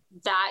from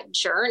that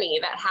journey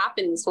that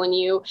happens when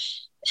you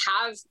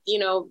have, you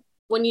know,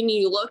 when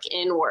you look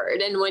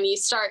inward and when you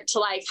start to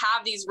like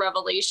have these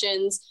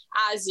revelations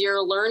as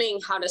you're learning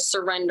how to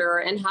surrender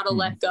and how to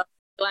let go,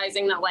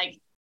 realizing that like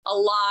a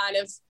lot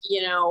of,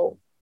 you know,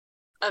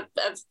 of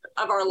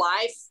our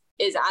life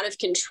is out of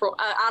control,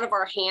 out of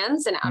our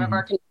hands and out of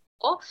our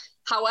control.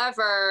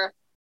 However,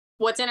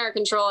 what's in our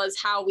control is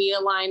how we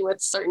align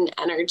with certain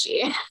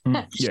energy.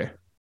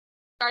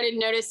 Started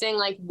noticing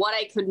like what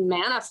I could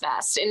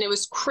manifest, and it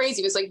was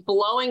crazy. It was like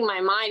blowing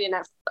my mind.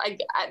 And I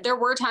there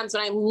were times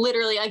when I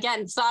literally,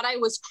 again, thought I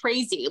was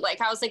crazy.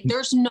 Like I was like,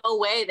 there's no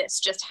way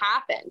this just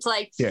happened.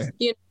 Like, you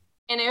know,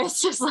 and it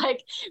was just like,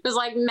 it was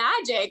like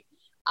magic.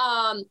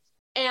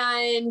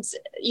 And,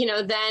 you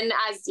know, then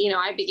as, you know,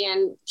 I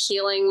began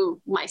healing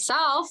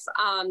myself,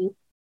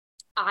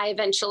 I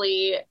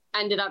eventually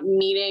ended up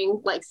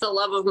meeting like the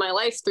love of my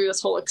life through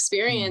this whole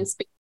experience.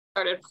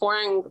 Started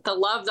pouring the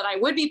love that I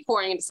would be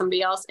pouring into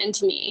somebody else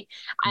into me.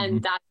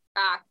 And that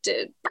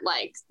attracted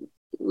like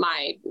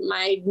my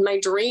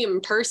dream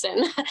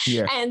person.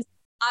 And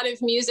a lot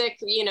of music,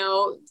 you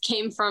know,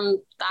 came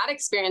from that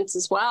experience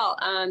as well.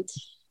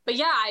 But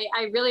yeah,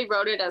 I really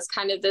wrote it as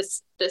kind of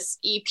this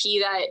EP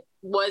that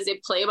was a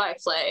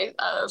play-by-play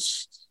of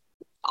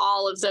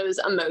all of those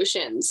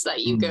emotions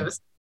that you go through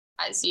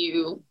as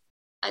you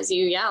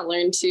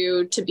learn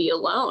to be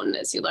alone,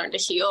 as you learn to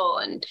heal,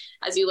 and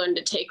as you learn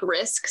to take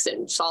risks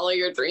and follow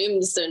your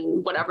dreams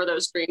and whatever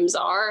those dreams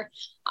are.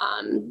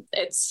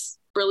 It's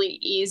really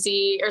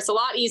easy, or it's a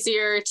lot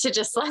easier to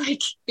just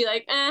like be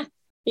like,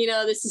 you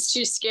know, this is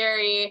too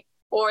scary,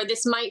 or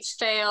this might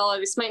fail, or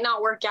this might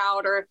not work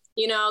out, or,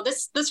 you know,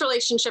 this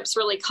relationship's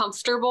really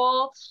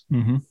comfortable.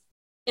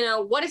 You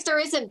know, what if there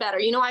isn't better?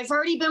 You know, I've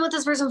already been with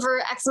this person for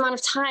X amount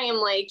of time.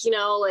 Like, you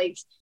know, like,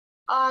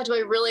 do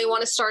I really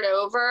want to start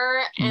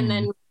over? And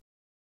then,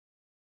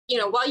 you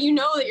know, while you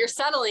know that you're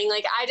settling,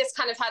 like I just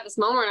kind of had this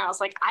moment where I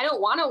was like, I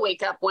don't want to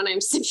wake up when I'm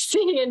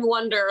 60 and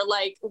wonder,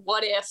 like,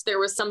 what if there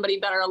was somebody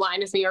better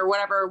aligned with me or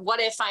whatever?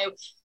 What if I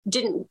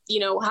didn't, you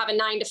know, have a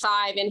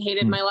 9-to-5 and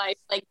hated my life?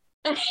 Like,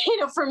 you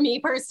know, for me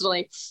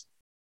personally.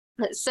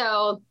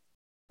 So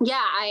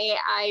yeah,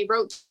 I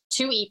wrote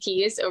 2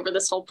 EPs over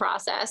this whole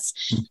process.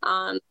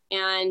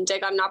 And I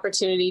got an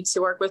opportunity to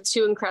work with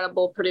 2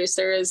 incredible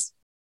producers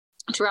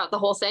throughout the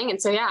whole thing. And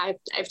so, yeah, I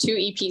have 2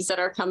 EPs that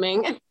are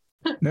coming.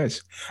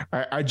 Nice.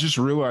 I just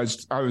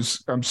realized I'm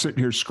sitting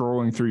here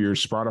scrolling through your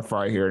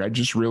Spotify here, and I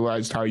just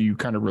realized how you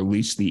kind of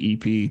released the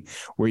EP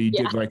where you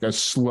did like a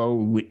slow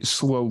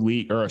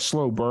lead or a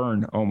slow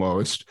burn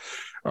almost,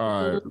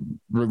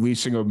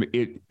 releasing them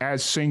it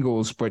as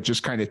singles, but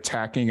just kind of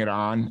tacking it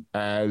on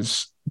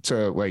as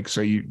to like,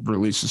 so you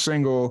release a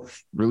single,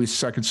 release a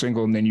second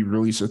single, and then you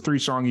release a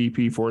 3-song EP,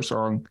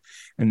 4-song,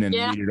 and then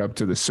lead it up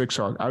to the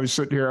 6-song. I was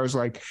sitting here, I was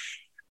like,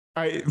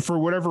 for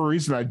whatever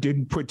reason, I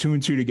didn't put 2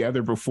 and 2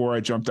 together before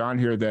I jumped on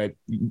here that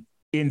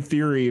in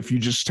theory, if you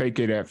just take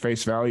it at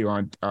face value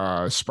on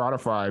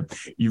Spotify,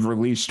 you've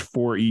released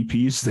 4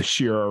 EPs this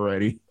year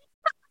already.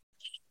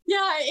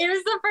 Yeah, it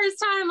was the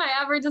first time I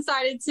ever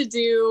decided to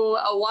do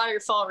a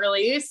waterfall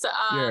release.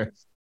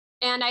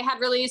 And I had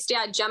released,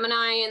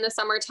 Gemini in the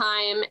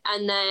summertime.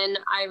 And then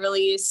I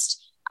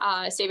released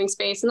Saving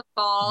Space in the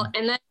fall.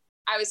 And then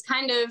I was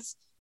kind of,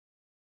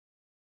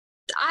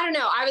 I don't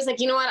know. I was like,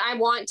 you know what? I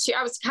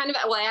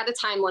had a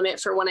time limit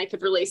for when I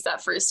could release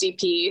that first EP.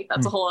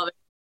 That's a whole other,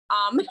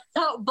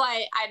 but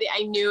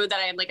I knew that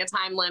I had like a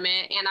time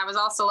limit. And I was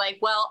also like,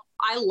 well,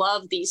 I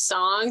love these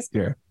songs.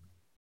 Yeah.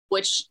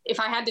 Which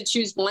if I had to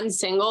choose one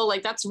single,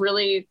 like that's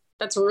really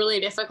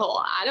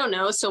difficult. I don't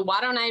know. So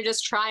why don't I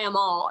just try them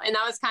all? And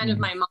that was kind of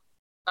my mom.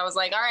 I was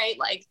like, all right,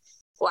 like,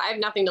 well, I have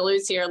nothing to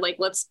lose here. Like,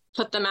 let's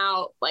put them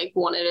out like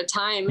one at a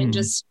time and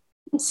just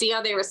see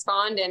how they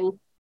respond and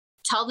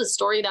tell the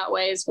story that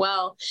way as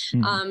well.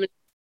 It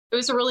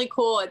was really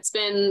cool. It's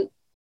been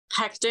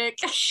hectic.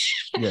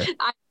 Yeah.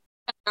 I'm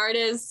an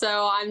artist,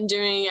 so I'm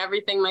doing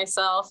everything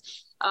myself.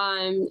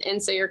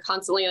 And so you're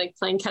constantly like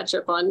playing catch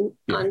up on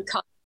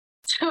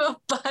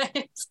but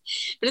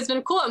it's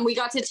been cool. And we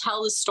got to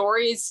tell the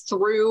stories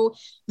through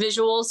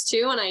visuals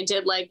too. And I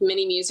did like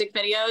mini music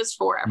videos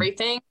for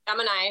everything.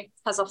 Gemini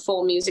has a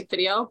full music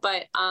video,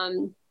 but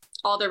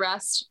all the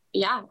rest,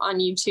 on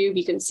YouTube,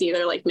 you can see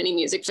they're like mini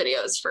music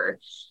videos for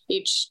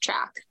each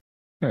track.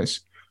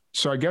 Nice.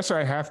 So I guess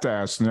I have to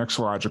ask the next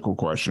logical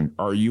question.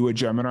 Are you a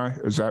Gemini?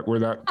 Is that where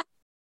that?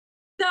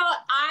 So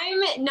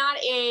I'm not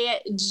a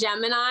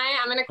Gemini.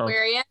 I'm an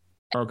Aquarius.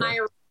 Okay. My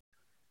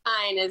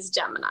sign is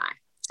Gemini.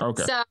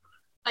 Okay. So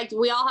like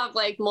we all have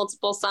like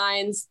multiple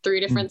signs, 3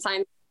 different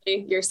signs,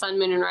 your sun,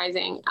 moon, and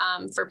rising,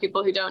 for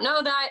people who don't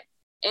know that.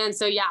 And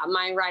so,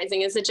 my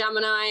rising is a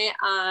Gemini.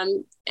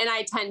 And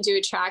I tend to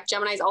attract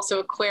Geminis, also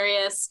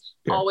Aquarius,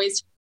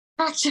 always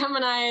attract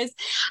Geminis,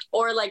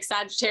 or like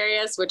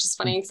Sagittarius, which is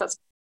funny because that's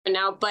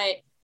now.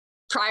 But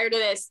prior to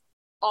this,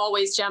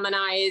 always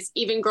Geminis,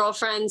 even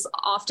girlfriends,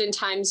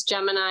 oftentimes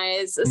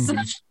Geminis. So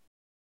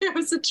it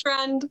was a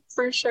trend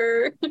for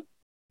sure.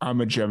 I'm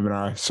a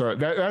Gemini, so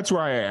that's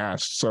why I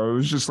asked. So it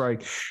was just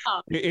like,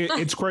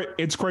 it's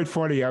quite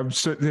funny. I'm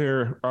sitting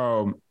there,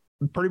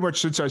 pretty much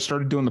since I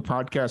started doing the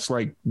podcast,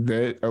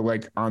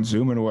 like on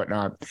Zoom and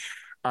whatnot.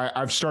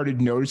 I've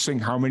started noticing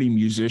how many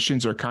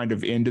musicians are kind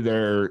of into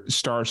their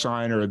star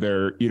sign or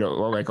their,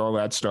 like all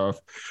that stuff.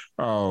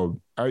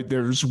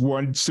 There's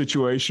one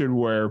situation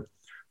where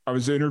I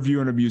was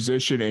interviewing a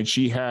musician and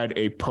she had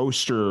a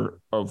poster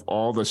of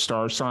all the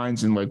star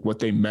signs and like what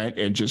they meant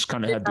and just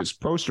kind of had this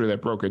poster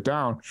that broke it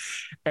down.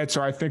 And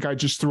so I think I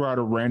just threw out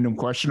a random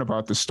question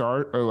about the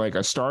star or like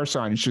a star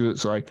sign. And she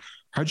was like,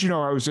 how'd you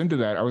know I was into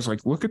that? I was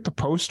like, look at the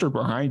poster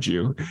behind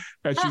you.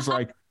 And she's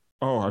like,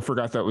 oh, I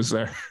forgot that was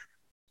there.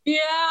 Yeah,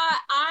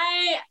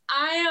 I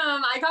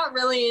got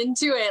really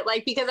into it,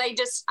 like, because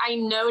I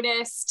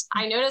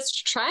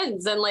noticed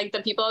trends and like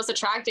the people I was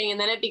attracting. And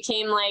then it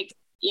became like,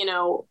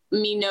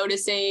 me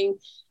noticing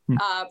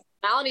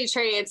personality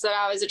traits that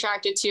I was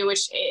attracted to,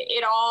 which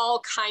it all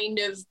kind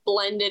of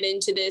blended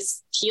into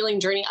this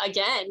healing journey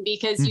again,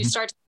 because you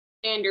start to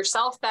understand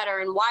yourself better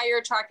and why you're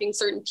attracting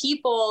certain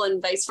people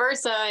and vice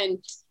versa. And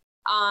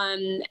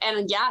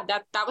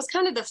that was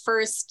kind of the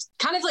first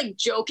kind of like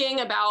joking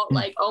about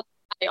like, oh,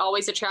 I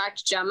always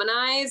attract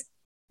Geminis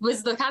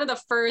was the kind of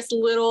the first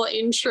little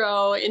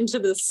intro into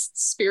this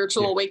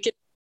spiritual awakening.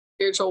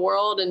 Spiritual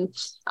world. And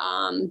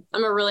I'm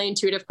a really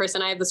intuitive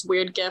person. I have this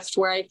weird gift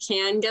where I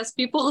can guess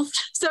people's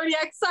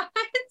zodiac signs.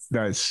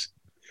 Nice.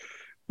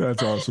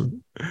 That's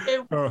awesome.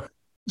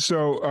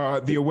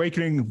 So The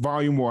Awakening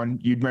Volume 1,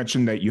 you'd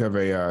mentioned that you have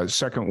a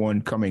second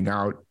one coming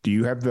out. Do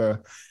you have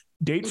the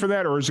date for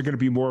that, or is it going to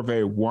be more of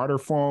a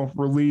waterfall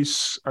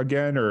release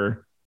again,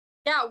 or?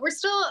 Yeah, we're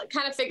still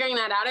kind of figuring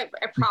that out. It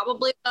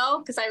probably will,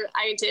 because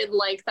I did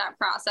like that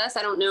process.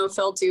 I don't know if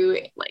they'll do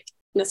like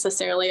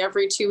necessarily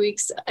every 2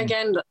 weeks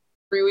again, but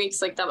 3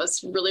 weeks, like that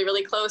was really,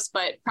 really close,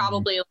 but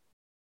probably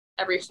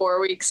every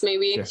 4 weeks,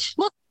 maybe.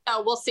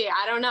 We'll see.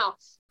 I don't know.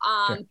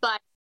 But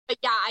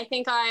yeah, I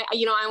think I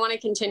want to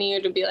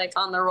continue to be like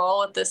on the roll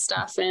with this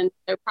stuff, and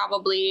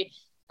probably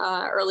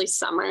early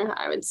summer,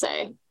 I would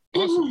say.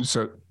 Awesome.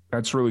 So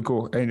that's really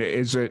cool. And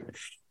is it,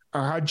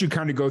 how'd you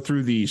kind of go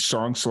through the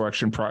song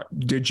selection?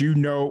 Did you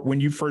know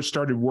when you first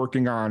started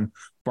working on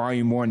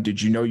Volume 1,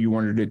 did you know you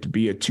wanted it to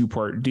be a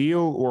 2-part deal,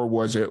 or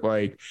was it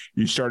like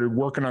you started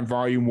working on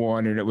Volume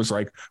 1 and it was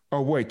like,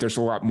 oh wait, there's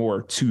a lot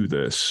more to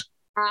this?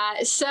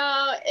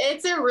 So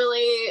it's a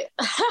really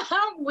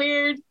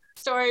weird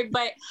story,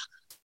 but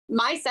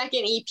my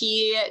second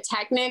EP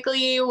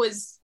technically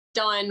was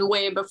done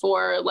way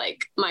before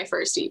like my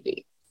first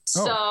EP.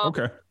 So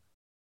okay.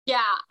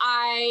 Yeah,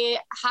 I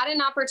had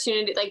an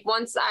opportunity, like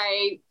once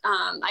I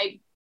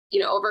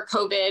over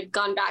COVID,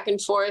 gone back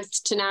and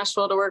forth to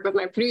Nashville to work with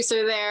my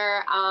producer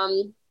there.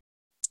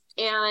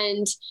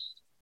 And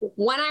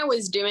when I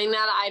was doing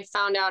that, I'd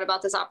found out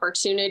about this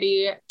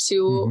opportunity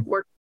to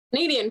work with a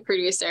Canadian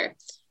producer.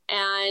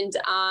 And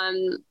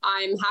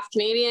I'm half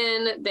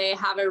Canadian. They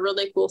have a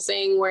really cool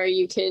thing where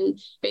you can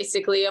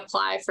basically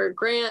apply for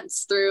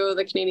grants through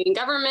the Canadian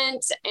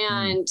government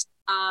and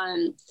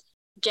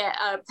get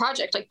a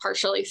project like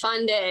partially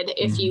funded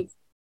if you.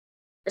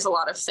 There's a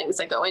lot of things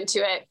that go into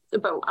it,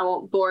 but I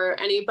won't bore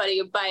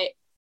anybody. But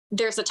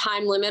there's a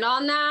time limit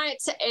on that.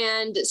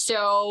 And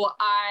so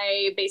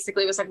I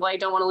basically was like, well, I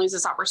don't want to lose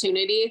this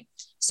opportunity.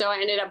 So I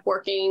ended up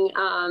working,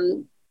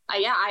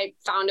 I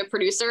found a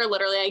producer.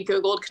 Literally, I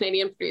Googled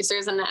Canadian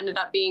producers, and it ended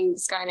up being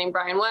this guy named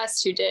Brian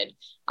West, who did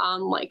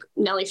like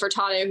Nelly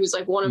Furtado, who's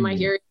like one of my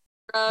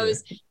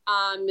heroes,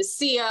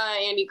 Sia,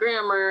 Andy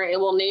Grammer,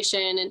 Will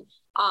Nation,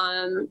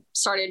 and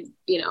started,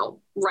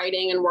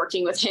 writing and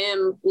working with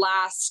him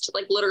last,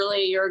 like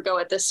literally a year ago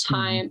at this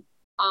time.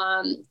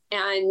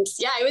 And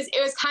yeah,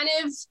 it was kind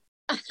of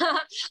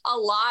a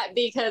lot,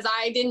 because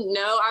I didn't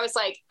know. I was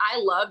like, I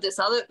love this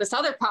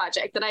other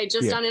project that I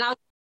just done, and I was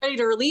ready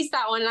to release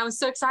that one, and I was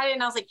so excited,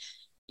 and I was like,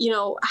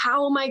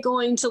 how am I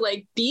going to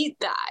like beat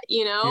that,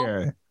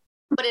 Yeah.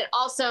 But it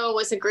also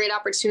was a great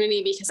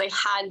opportunity because I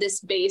had this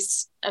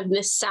base of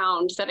this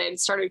sound that I had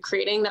started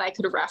creating that I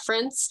could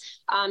reference,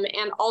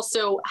 and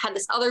also had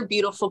this other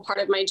beautiful part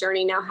of my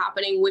journey now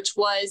happening, which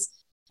was,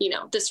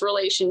 this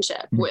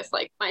relationship with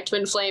like my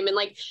twin flame, and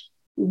like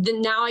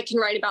now I can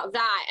write about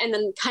that and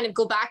then kind of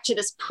go back to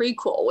this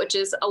prequel, which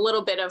is a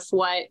little bit of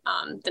what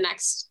the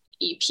next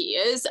EP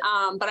is.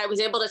 But I was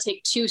able to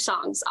take 2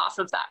 songs off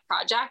of that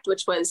project,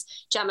 which was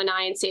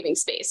Gemini and Saving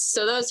Space.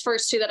 So those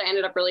first 2 that I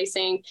ended up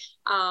releasing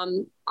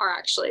are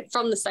actually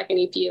from the second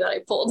EP that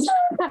I pulled. So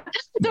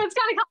it's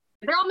kind of,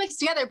 they're all mixed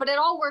together, but it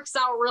all works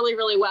out really,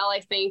 really well,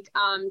 I think,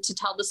 to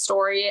tell the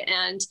story.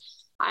 And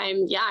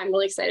I'm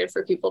really excited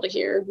for people to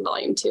hear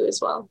volume 2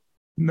 as well.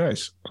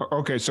 Nice.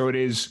 Okay. So it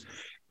is,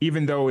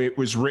 even though it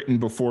was written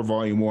before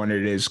volume 1,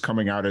 it is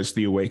coming out as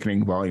The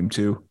Awakening volume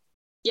 2.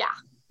 Yeah.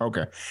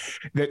 Okay.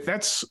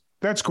 That's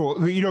cool.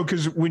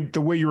 Because when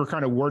the way you were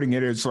kind of wording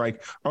it, it's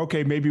like,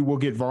 okay, maybe we'll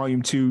get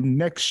volume 2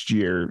 next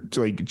year. It's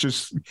like,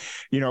 just,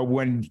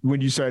 when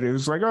you said it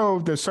was like, oh,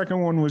 the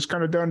second one was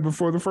kind of done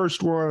before the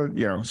first one,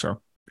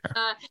 so.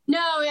 No,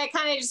 I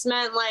kind of just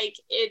meant like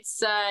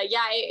it's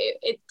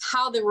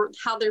how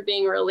they're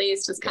being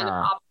released is kind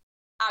of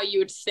how you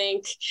would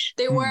think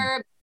they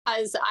were,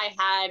 because I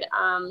had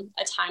a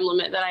time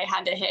limit that I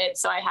had to hit,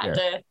 so I had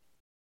to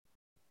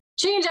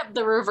change up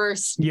the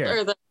reverse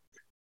or the.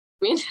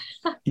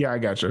 Yeah, I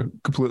gotcha.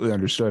 Completely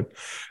understood.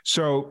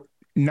 So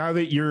now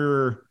that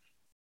you're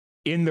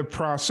in the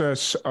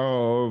process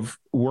of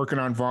working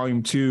on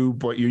volume 2,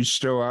 but you're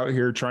still out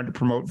here trying to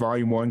promote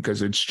volume 1,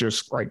 because it's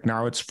just like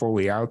now it's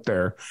fully out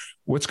there,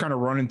 what's kind of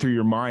running through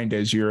your mind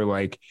as you're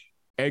like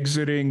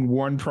exiting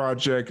one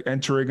project,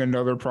 entering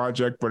another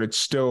project, but it's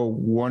still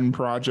one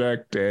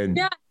project? And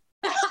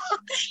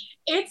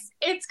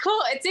it's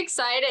cool. It's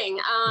exciting.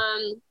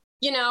 I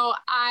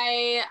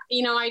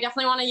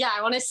definitely want to,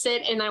 I want to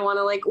sit and I want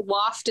to like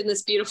waft in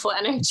this beautiful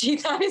energy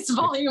that is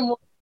volume 1.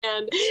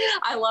 And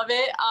I love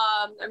it.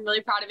 I'm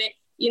really proud of it.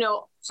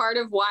 Part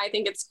of why I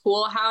think it's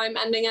cool how I'm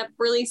ending up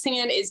releasing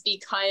it is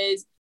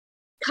because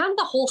kind of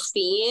the whole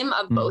theme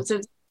of both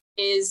of them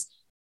is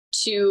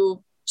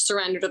to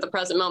surrender to the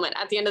present moment.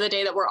 At the end of the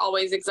day, that we're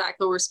always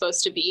exactly where we're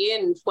supposed to be.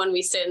 And when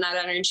we sit in that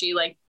energy,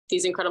 like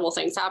these incredible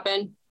things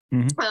happen.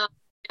 So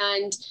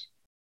I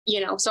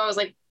was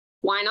like,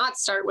 why not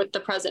start with the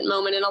present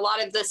moment? And a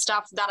lot of the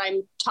stuff that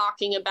I'm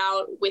talking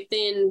about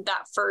within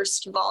that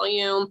first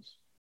volume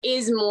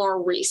is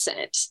more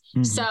recent.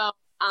 So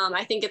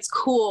I think it's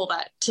cool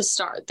to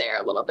start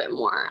there a little bit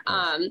more.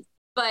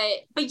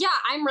 But yeah,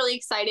 I'm really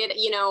excited.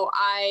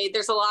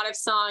 There's a lot of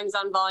songs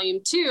on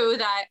volume 2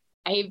 that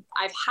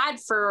I've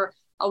had for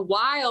a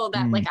while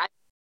that like I'm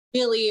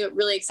really,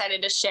 really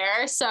excited to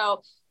share.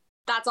 So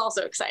that's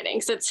also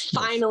exciting. So it's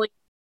finally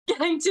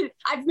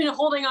I've been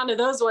holding on to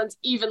those ones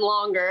even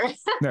longer.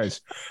 Nice.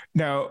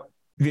 Now,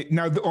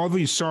 all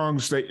these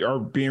songs that are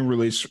being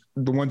released,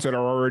 the ones that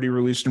are already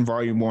released in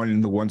volume 1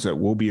 and the ones that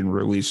will be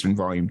released in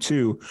volume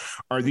 2,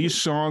 are these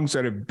songs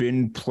that have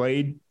been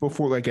played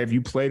before? Like, have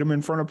you played them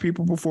in front of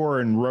people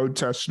before and road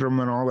tested them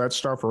and all that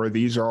stuff? Or are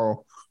these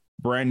all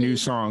brand new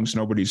songs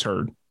nobody's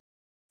heard?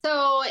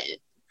 So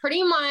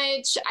pretty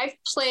much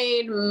I've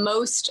played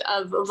most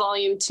of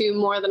volume 2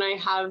 more than I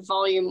have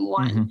volume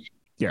 1.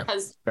 Yeah,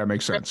 that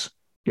makes sense.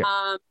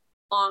 Yeah.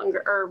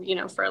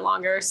 For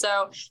longer.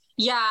 So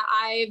yeah,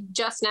 I've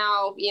just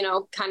now,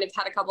 kind of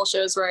had a couple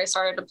shows where I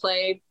started to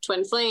play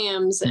Twin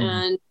Flames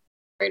and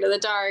Afraid of the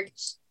Dark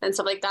and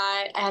stuff like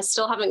that. I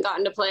still haven't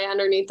gotten to play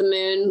Underneath the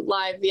Moon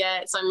live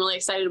yet, so I'm really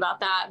excited about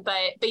that.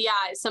 But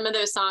yeah, some of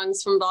those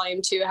songs from volume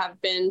 2 have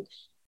been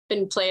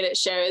played at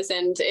shows,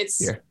 and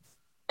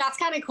that's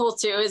kind of cool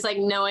too, is like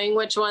knowing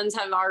which ones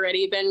have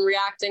already been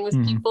reacting with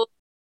people.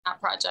 That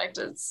project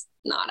is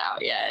not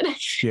out yet.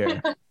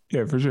 Yeah,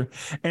 for sure.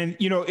 And,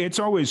 it's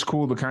always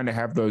cool to kind of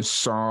have those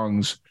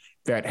songs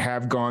that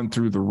have gone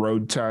through the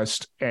road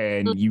test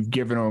and you've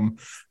given them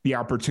the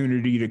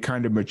opportunity to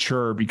kind of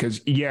mature,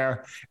 because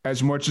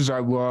as much as I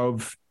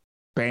love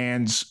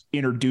bands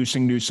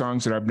introducing new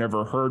songs that I've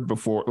never heard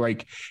before,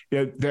 like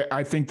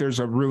I think there's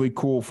a really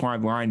cool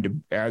fine line to,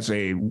 as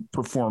a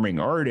performing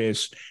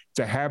artist,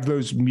 to have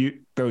those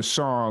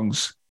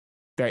songs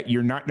that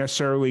you're not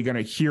necessarily going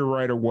to hear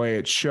right away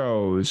at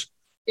shows,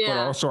 but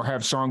also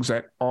have songs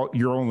that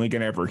you're only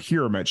going to ever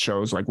hear them at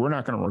shows. Like, we're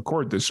not going to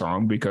record this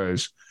song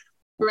because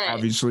Right.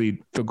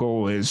 Obviously, the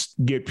goal is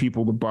get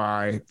people to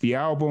buy the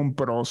album,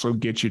 but also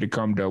get you to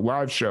come to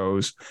live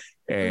shows.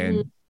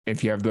 And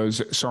if you have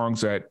those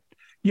songs that,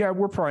 yeah,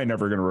 we're probably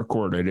never going to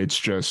record it. It's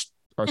just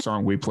a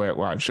song we play at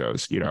live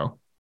shows, you know?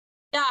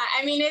 Yeah,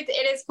 I mean, it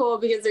is cool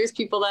because there's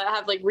people that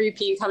have like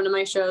repeat come to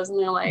my shows and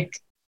they're like,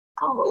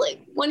 oh, like,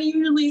 when are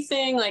you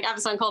releasing? Like, I have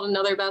a song called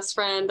Another Best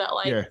Friend that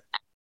like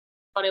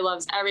everybody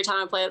loves. Every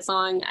time I play that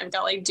song, I've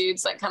got like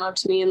dudes that come up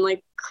to me and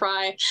like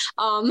cry.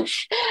 And,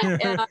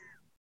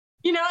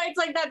 you know, it's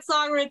like that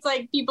song where it's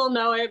like people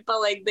know it, but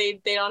like they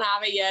don't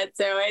have it yet.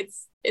 So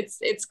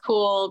it's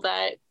cool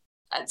that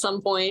at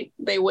some point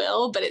they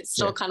will, but it's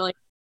still kind of like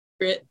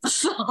a secret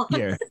song.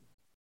 Yeah.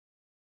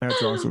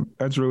 That's awesome.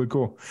 That's really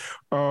cool.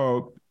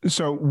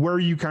 So where are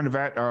you kind of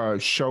at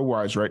show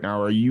wise right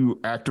now? Are you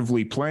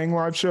actively playing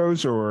live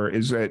shows, or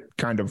is it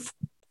kind of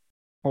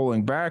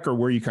holding back, or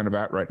where are you kind of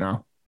at right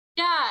now?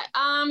 Yeah,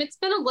 it's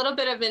been a little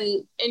bit of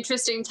an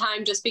interesting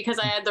time just because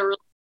I had the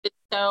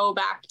show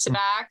back to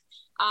back.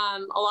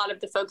 A lot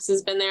of the focus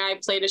has been there. I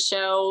played a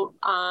show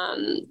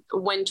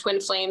when Twin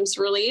Flames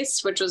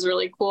released, which was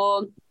really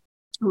cool.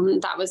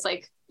 That was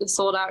like a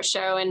sold out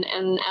show in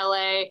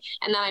LA.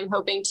 And then I'm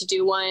hoping to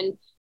do one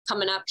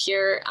coming up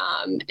here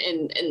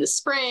in the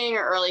spring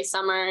or early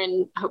summer,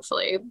 and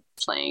hopefully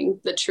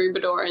playing the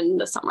Troubadour in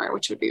the summer,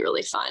 which would be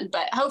really fun.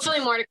 But hopefully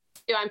more to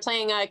do. I'm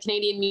playing a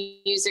Canadian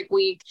Music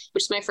Week,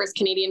 which is my first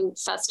Canadian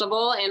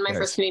festival and my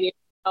first Canadian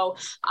show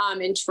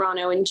in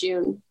Toronto in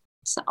June.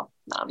 So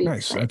that'll be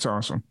nice. That's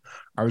awesome.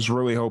 I was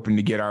really hoping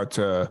to get out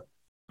to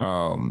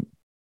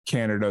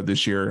Canada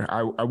this year.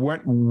 I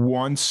went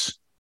once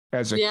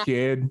as a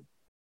kid.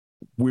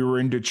 We were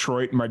in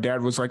Detroit and my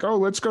dad was like, oh,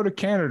 let's go to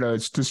Canada.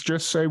 It's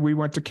just say we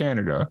went to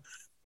Canada.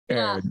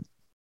 And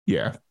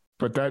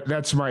but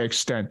that's my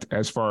extent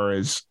as far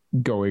as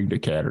going to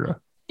Canada.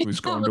 Was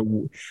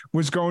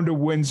going to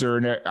Windsor,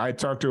 and I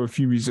talked to a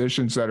few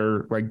musicians that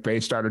are like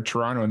based out of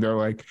Toronto, and they're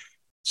like,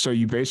 so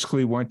you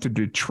basically went to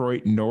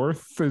Detroit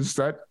North? Is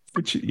that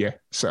what you,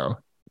 so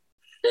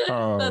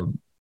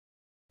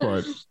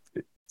but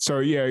so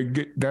yeah,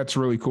 that's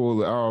really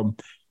cool.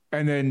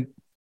 And then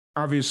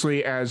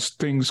obviously as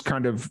things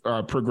kind of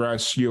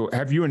progress, you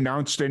haven't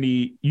announced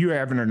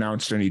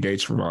any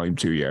dates for Volume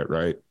 2 yet,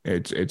 right?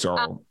 It's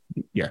all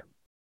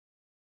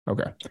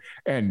okay.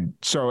 And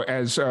so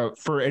as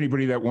for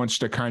anybody that wants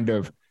to kind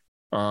of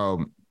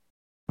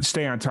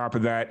stay on top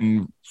of that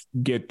and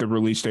get the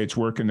release dates,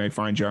 where can they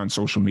find you on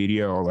social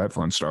media, all that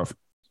fun stuff?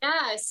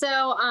 Yeah,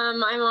 so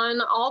I'm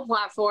on all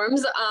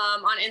platforms.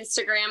 On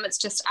Instagram, it's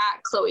just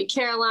at Chloe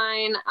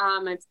Caroline.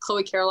 It's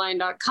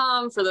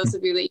chloecaroline.com for those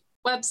of you that use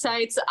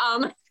websites.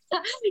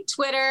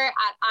 Twitter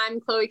at I'm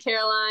Chloe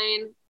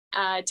Caroline.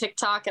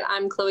 TikTok at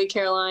I'm Chloe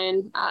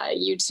Caroline.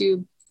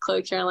 YouTube,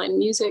 Chloe Caroline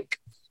Music.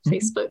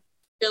 Facebook,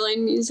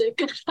 Caroline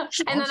Music.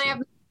 And then I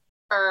have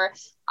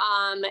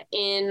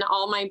in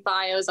all my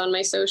bios on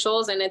my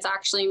socials, and it's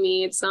actually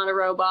me. It's not a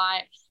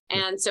robot.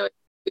 And so if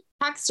you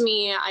text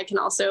me, I can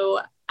also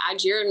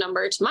add your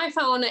number to my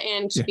phone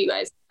and keep you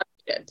guys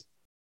updated.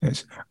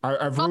 Yes.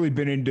 I've really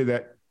been into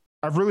that.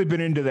 I've really been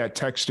into that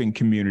texting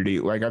community.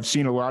 Like I've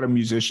seen a lot of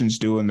musicians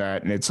doing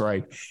that, and it's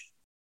like,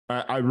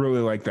 I really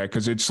like that.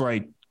 Cause it's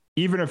like,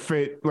 even if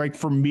it, like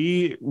for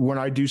me, when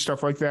I do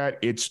stuff like that,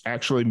 it's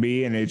actually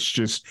me, and it's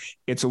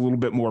a little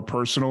bit more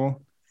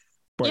personal,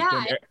 but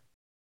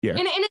and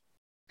it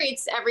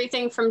creates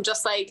everything from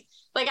just like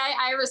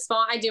I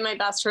respond, I do my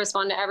best to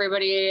respond to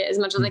everybody as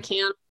much as I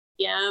can.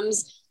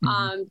 DMs.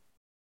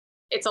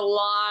 It's a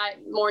lot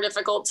more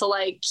difficult to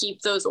like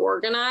keep those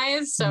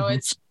organized. So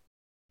it's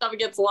stuff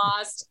gets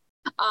lost.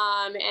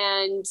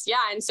 And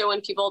so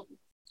when people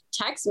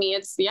text me,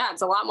 it's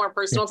a lot more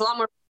personal. It's a lot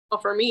more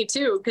personal for me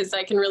too, because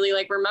I can really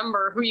like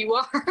remember who you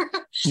are.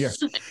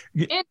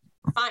 And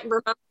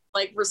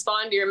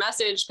respond to your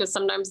message, because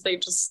sometimes they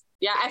just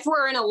if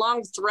we're in a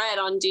long thread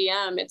on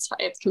DM,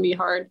 it can be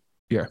hard.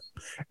 Yeah.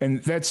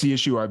 And that's the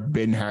issue I've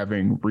been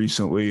having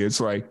recently. It's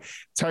like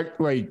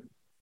when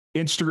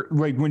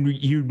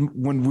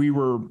we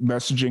were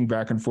messaging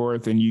back and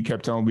forth and you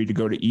kept telling me to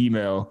go to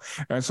email,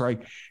 and it's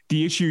like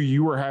the issue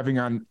you were having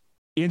on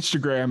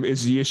Instagram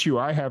is the issue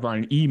I have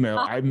on email.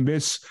 I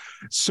miss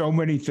so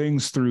many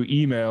things through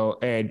email,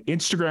 and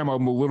Instagram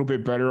I'm a little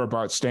bit better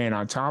about staying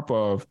on top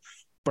of,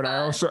 but I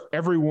also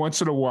every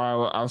once in a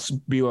while I'll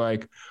be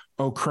like,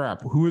 oh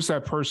crap, who is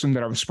that person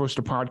that I was supposed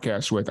to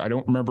podcast with? I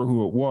don't remember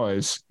who it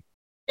was.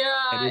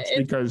 And it's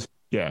because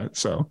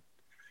so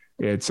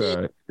it's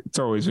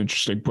always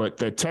interesting. But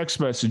the text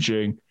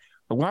messaging,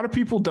 a lot of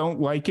people don't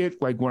like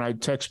it, like when I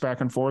text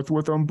back and forth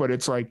with them, but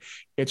it's like,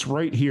 it's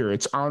right here.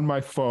 It's on my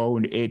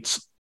phone.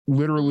 It's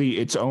literally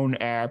its own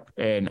app,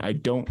 and I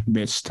don't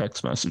miss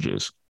text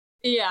messages.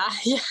 Yeah.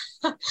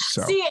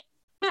 So. See,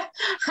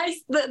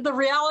 the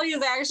reality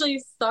is I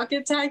actually suck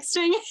at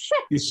texting.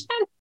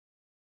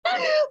 But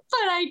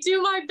I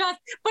do my best.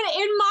 But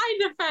in my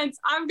defense,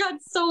 I've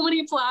got so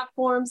many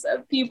platforms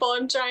of people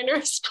I'm trying to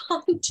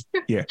respond to.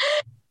 Yeah.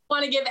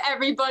 Want to give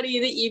everybody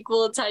the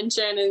equal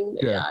attention, and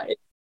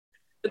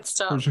it's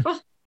tough.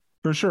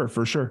 For sure,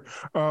 for sure.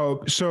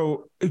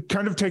 So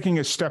kind of taking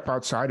a step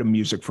outside of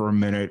music for a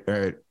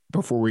minute,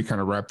 before we kind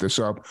of wrap this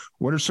up,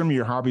 what are some of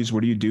your hobbies?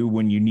 What do you do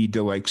when you need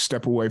to like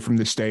step away from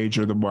the stage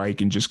or the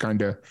mic and just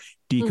kind of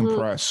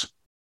decompress?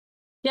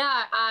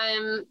 Yeah,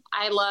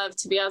 I love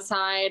to be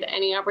outside,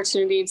 any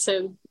opportunity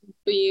to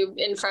be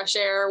in fresh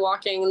air,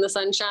 walking in the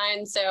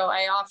sunshine. So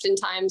I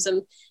oftentimes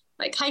am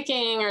like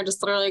hiking or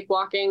just literally like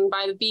walking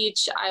by the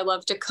beach. I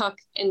love to cook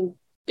and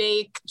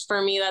bake.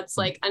 For me, that's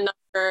like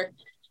another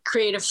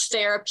creative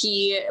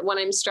therapy. When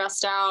I'm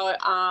stressed out,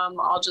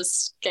 I'll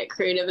just get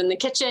creative in the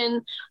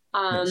kitchen.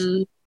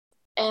 Nice.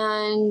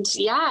 And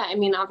yeah, I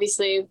mean,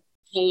 obviously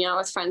hanging out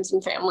with friends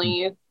and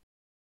family,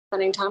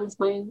 spending time with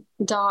my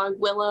dog,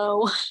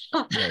 Willow.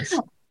 Nice.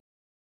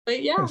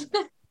 But yeah. Nice.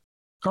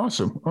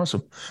 Awesome.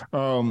 Awesome.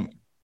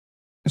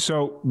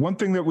 So one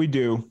thing that we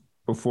do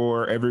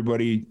before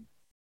everybody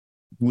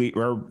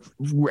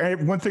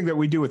one thing that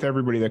we do with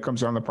everybody that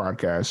comes on the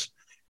podcast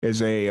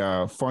is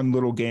a fun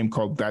little game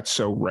called That's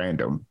So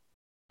Random.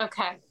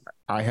 Okay.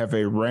 I have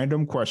a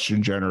random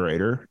question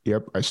generator.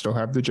 Yep, I still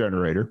have the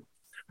generator.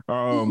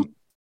 And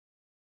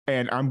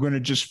I'm going to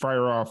just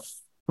fire off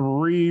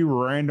 3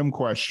 random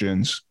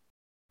questions,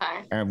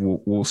 Okay. and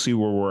we'll see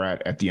where we're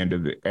at the end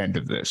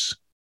of this.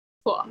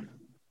 Cool.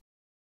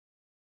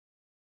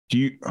 Do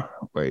you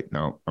wait?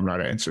 No, I'm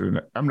not answering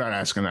that. I'm not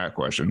asking that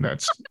question.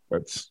 That's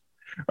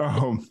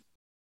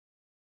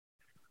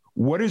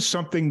what is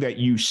something that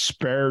you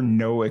spare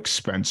no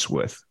expense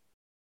with?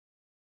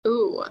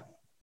 Ooh.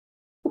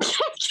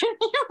 Can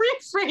you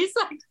rephrase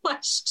that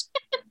question?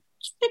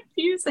 It's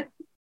confusing.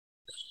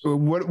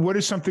 What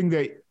is something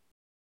that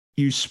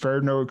you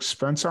spare no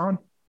expense on?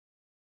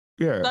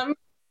 Yeah.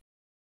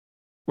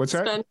 What's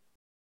that?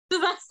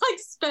 Does that like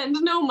spend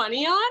no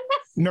money on?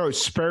 No,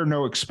 spare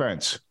no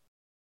expense.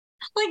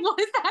 Like, what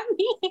does that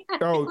mean?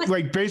 Oh,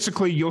 like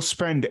basically you'll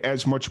spend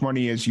as much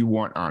money as you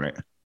want on it.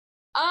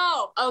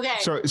 Oh, okay.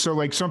 So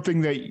like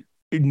something that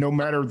no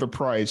matter the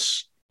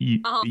price,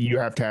 you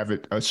have to have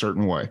it a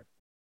certain way.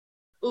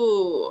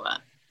 Ooh.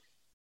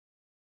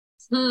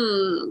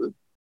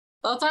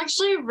 That's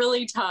actually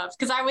really tough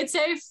because I would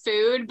say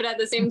food, but at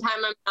the same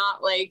time, I'm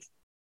not like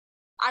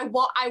I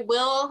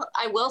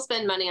will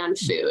spend money on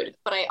food,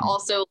 but I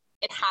also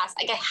I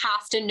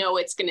have to know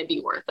it's going to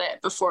be worth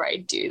it before I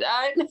do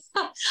that.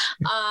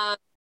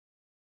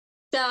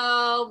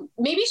 So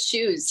maybe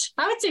shoes.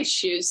 I would say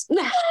shoes.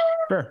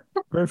 Fair,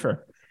 very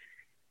fair.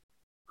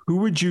 Who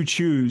would you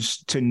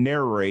choose to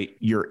narrate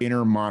your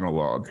inner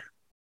monologue?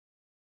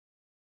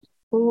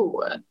 Ooh.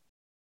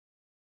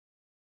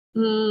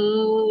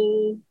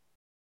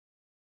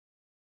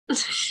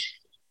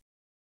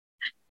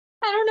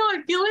 I don't know.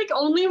 I feel like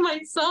only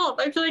myself.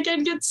 I feel like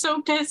I'd get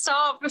so pissed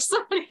off if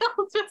somebody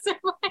else was in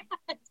my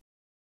head.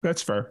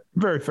 That's fair.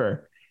 Very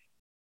fair.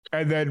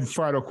 And then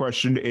final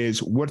question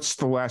is, what's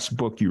the last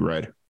book you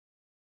read?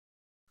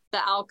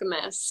 The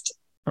Alchemist.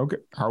 Okay.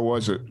 How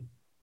was it?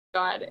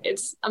 God,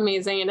 it's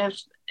amazing. And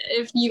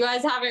if you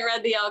guys haven't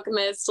read The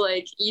Alchemist,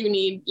 like you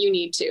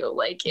need to.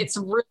 Like it's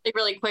really,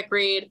 really quick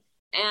read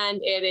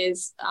and it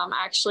is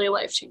actually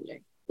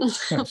life-changing.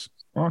 Yes.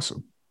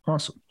 Awesome.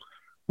 Awesome.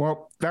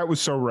 Well, that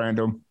was so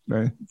random.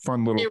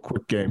 Fun little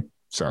quick game.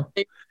 So,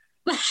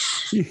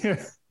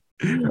 yeah.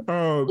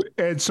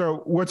 And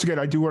so once again,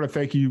 I do want to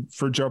thank you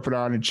for jumping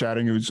on and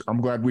chatting.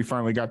 I'm glad we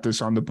finally got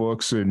this on the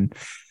books, and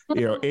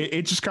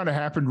it just kind of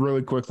happened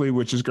really quickly,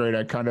 which is great.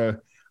 I kind of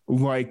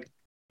like,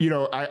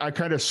 I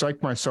kind of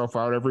psych myself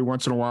out every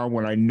once in a while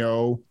when I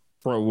know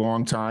for a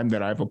long time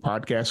that I have a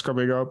podcast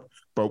coming up,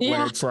 but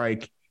when it's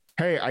like,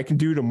 hey, I can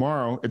do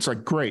tomorrow, it's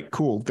like, great,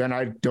 cool. Then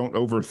I don't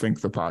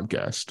overthink the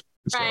podcast.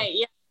 So. Right.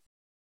 Yeah.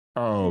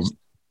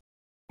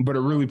 But I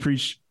really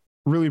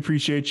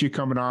appreciate you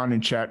coming on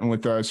and chatting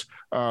with us.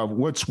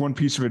 What's one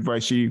piece of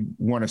advice you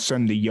want to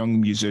send the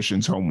young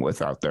musicians home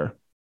with out there?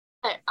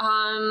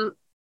 I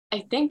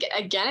think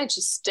again, it's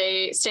just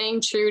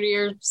staying true to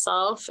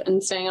yourself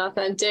and staying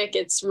authentic.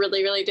 It's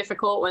really, really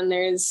difficult when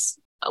there's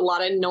a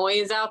lot of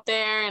noise out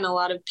there and a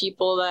lot of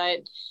people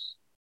that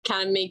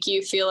kind of make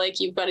you feel like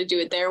you've got to do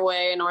it their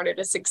way in order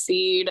to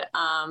succeed.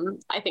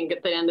 I think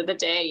at the end of the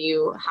day,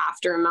 you have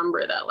to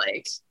remember that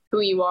like who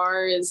you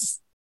are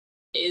is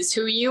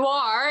who you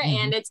are.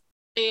 Mm-hmm. And it's,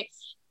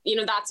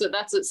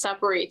 that's what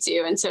separates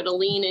you. And so to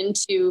lean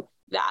into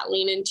that,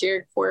 lean into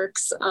your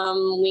quirks,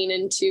 lean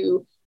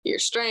into your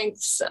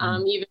strengths,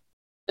 even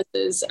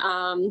this,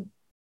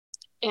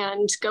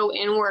 and go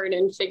inward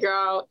and figure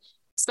out,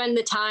 spend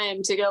the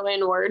time to go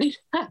inward.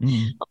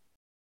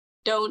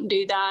 Don't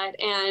do that.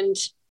 And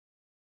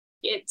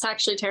it's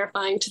actually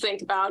terrifying to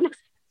think about.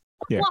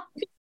 Yeah.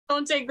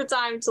 Don't take the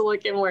time to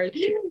look inward.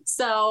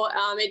 So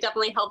it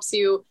definitely helps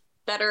you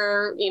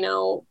better,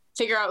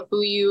 figure out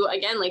who you,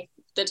 again, like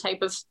the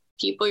type of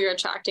people you're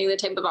attracting, the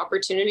type of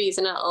opportunities,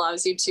 and it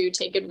allows you to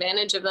take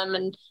advantage of them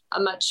in a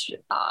much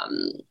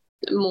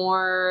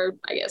more,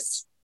 I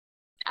guess,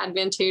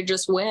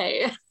 advantageous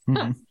way.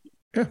 Mm-hmm.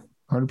 Yeah,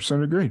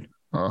 100% agreed.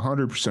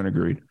 100%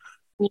 agreed.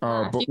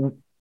 Yeah,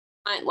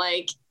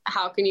 like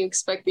how can you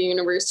expect the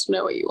universe to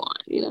know what you want,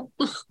 you know?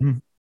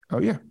 Oh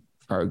yeah,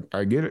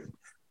 I get it.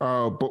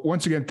 But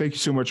once again, thank you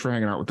so much for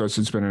hanging out with us.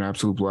 It's been an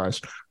absolute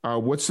blast.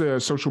 What's the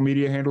social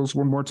media handles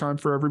one more time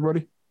for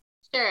everybody?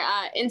 Sure.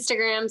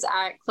 Instagram's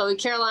at Chloe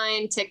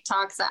Caroline,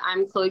 TikTok's at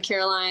I'm Chloe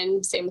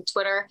Caroline, same with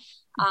Twitter.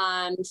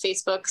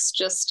 Facebook's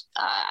just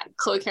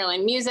Chloe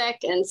Caroline Music,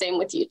 and same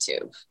with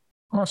YouTube.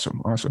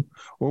 Awesome.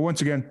 Well,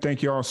 once again,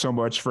 thank you all so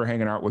much for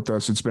hanging out with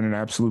us. It's been an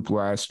absolute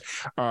blast.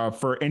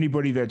 For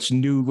anybody that's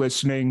new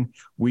listening,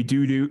 we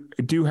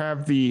do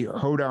have the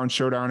Hoedown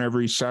Showdown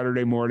every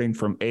Saturday morning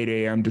from 8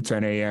 a.m. to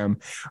 10 a.m.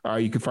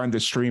 You can find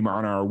the stream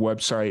on our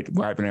website,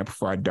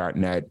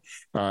 liveandamplified.net.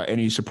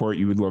 Any support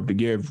you would love to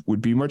give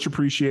would be much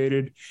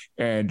appreciated.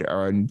 And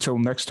until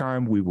next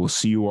time, we will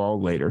see you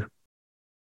all later.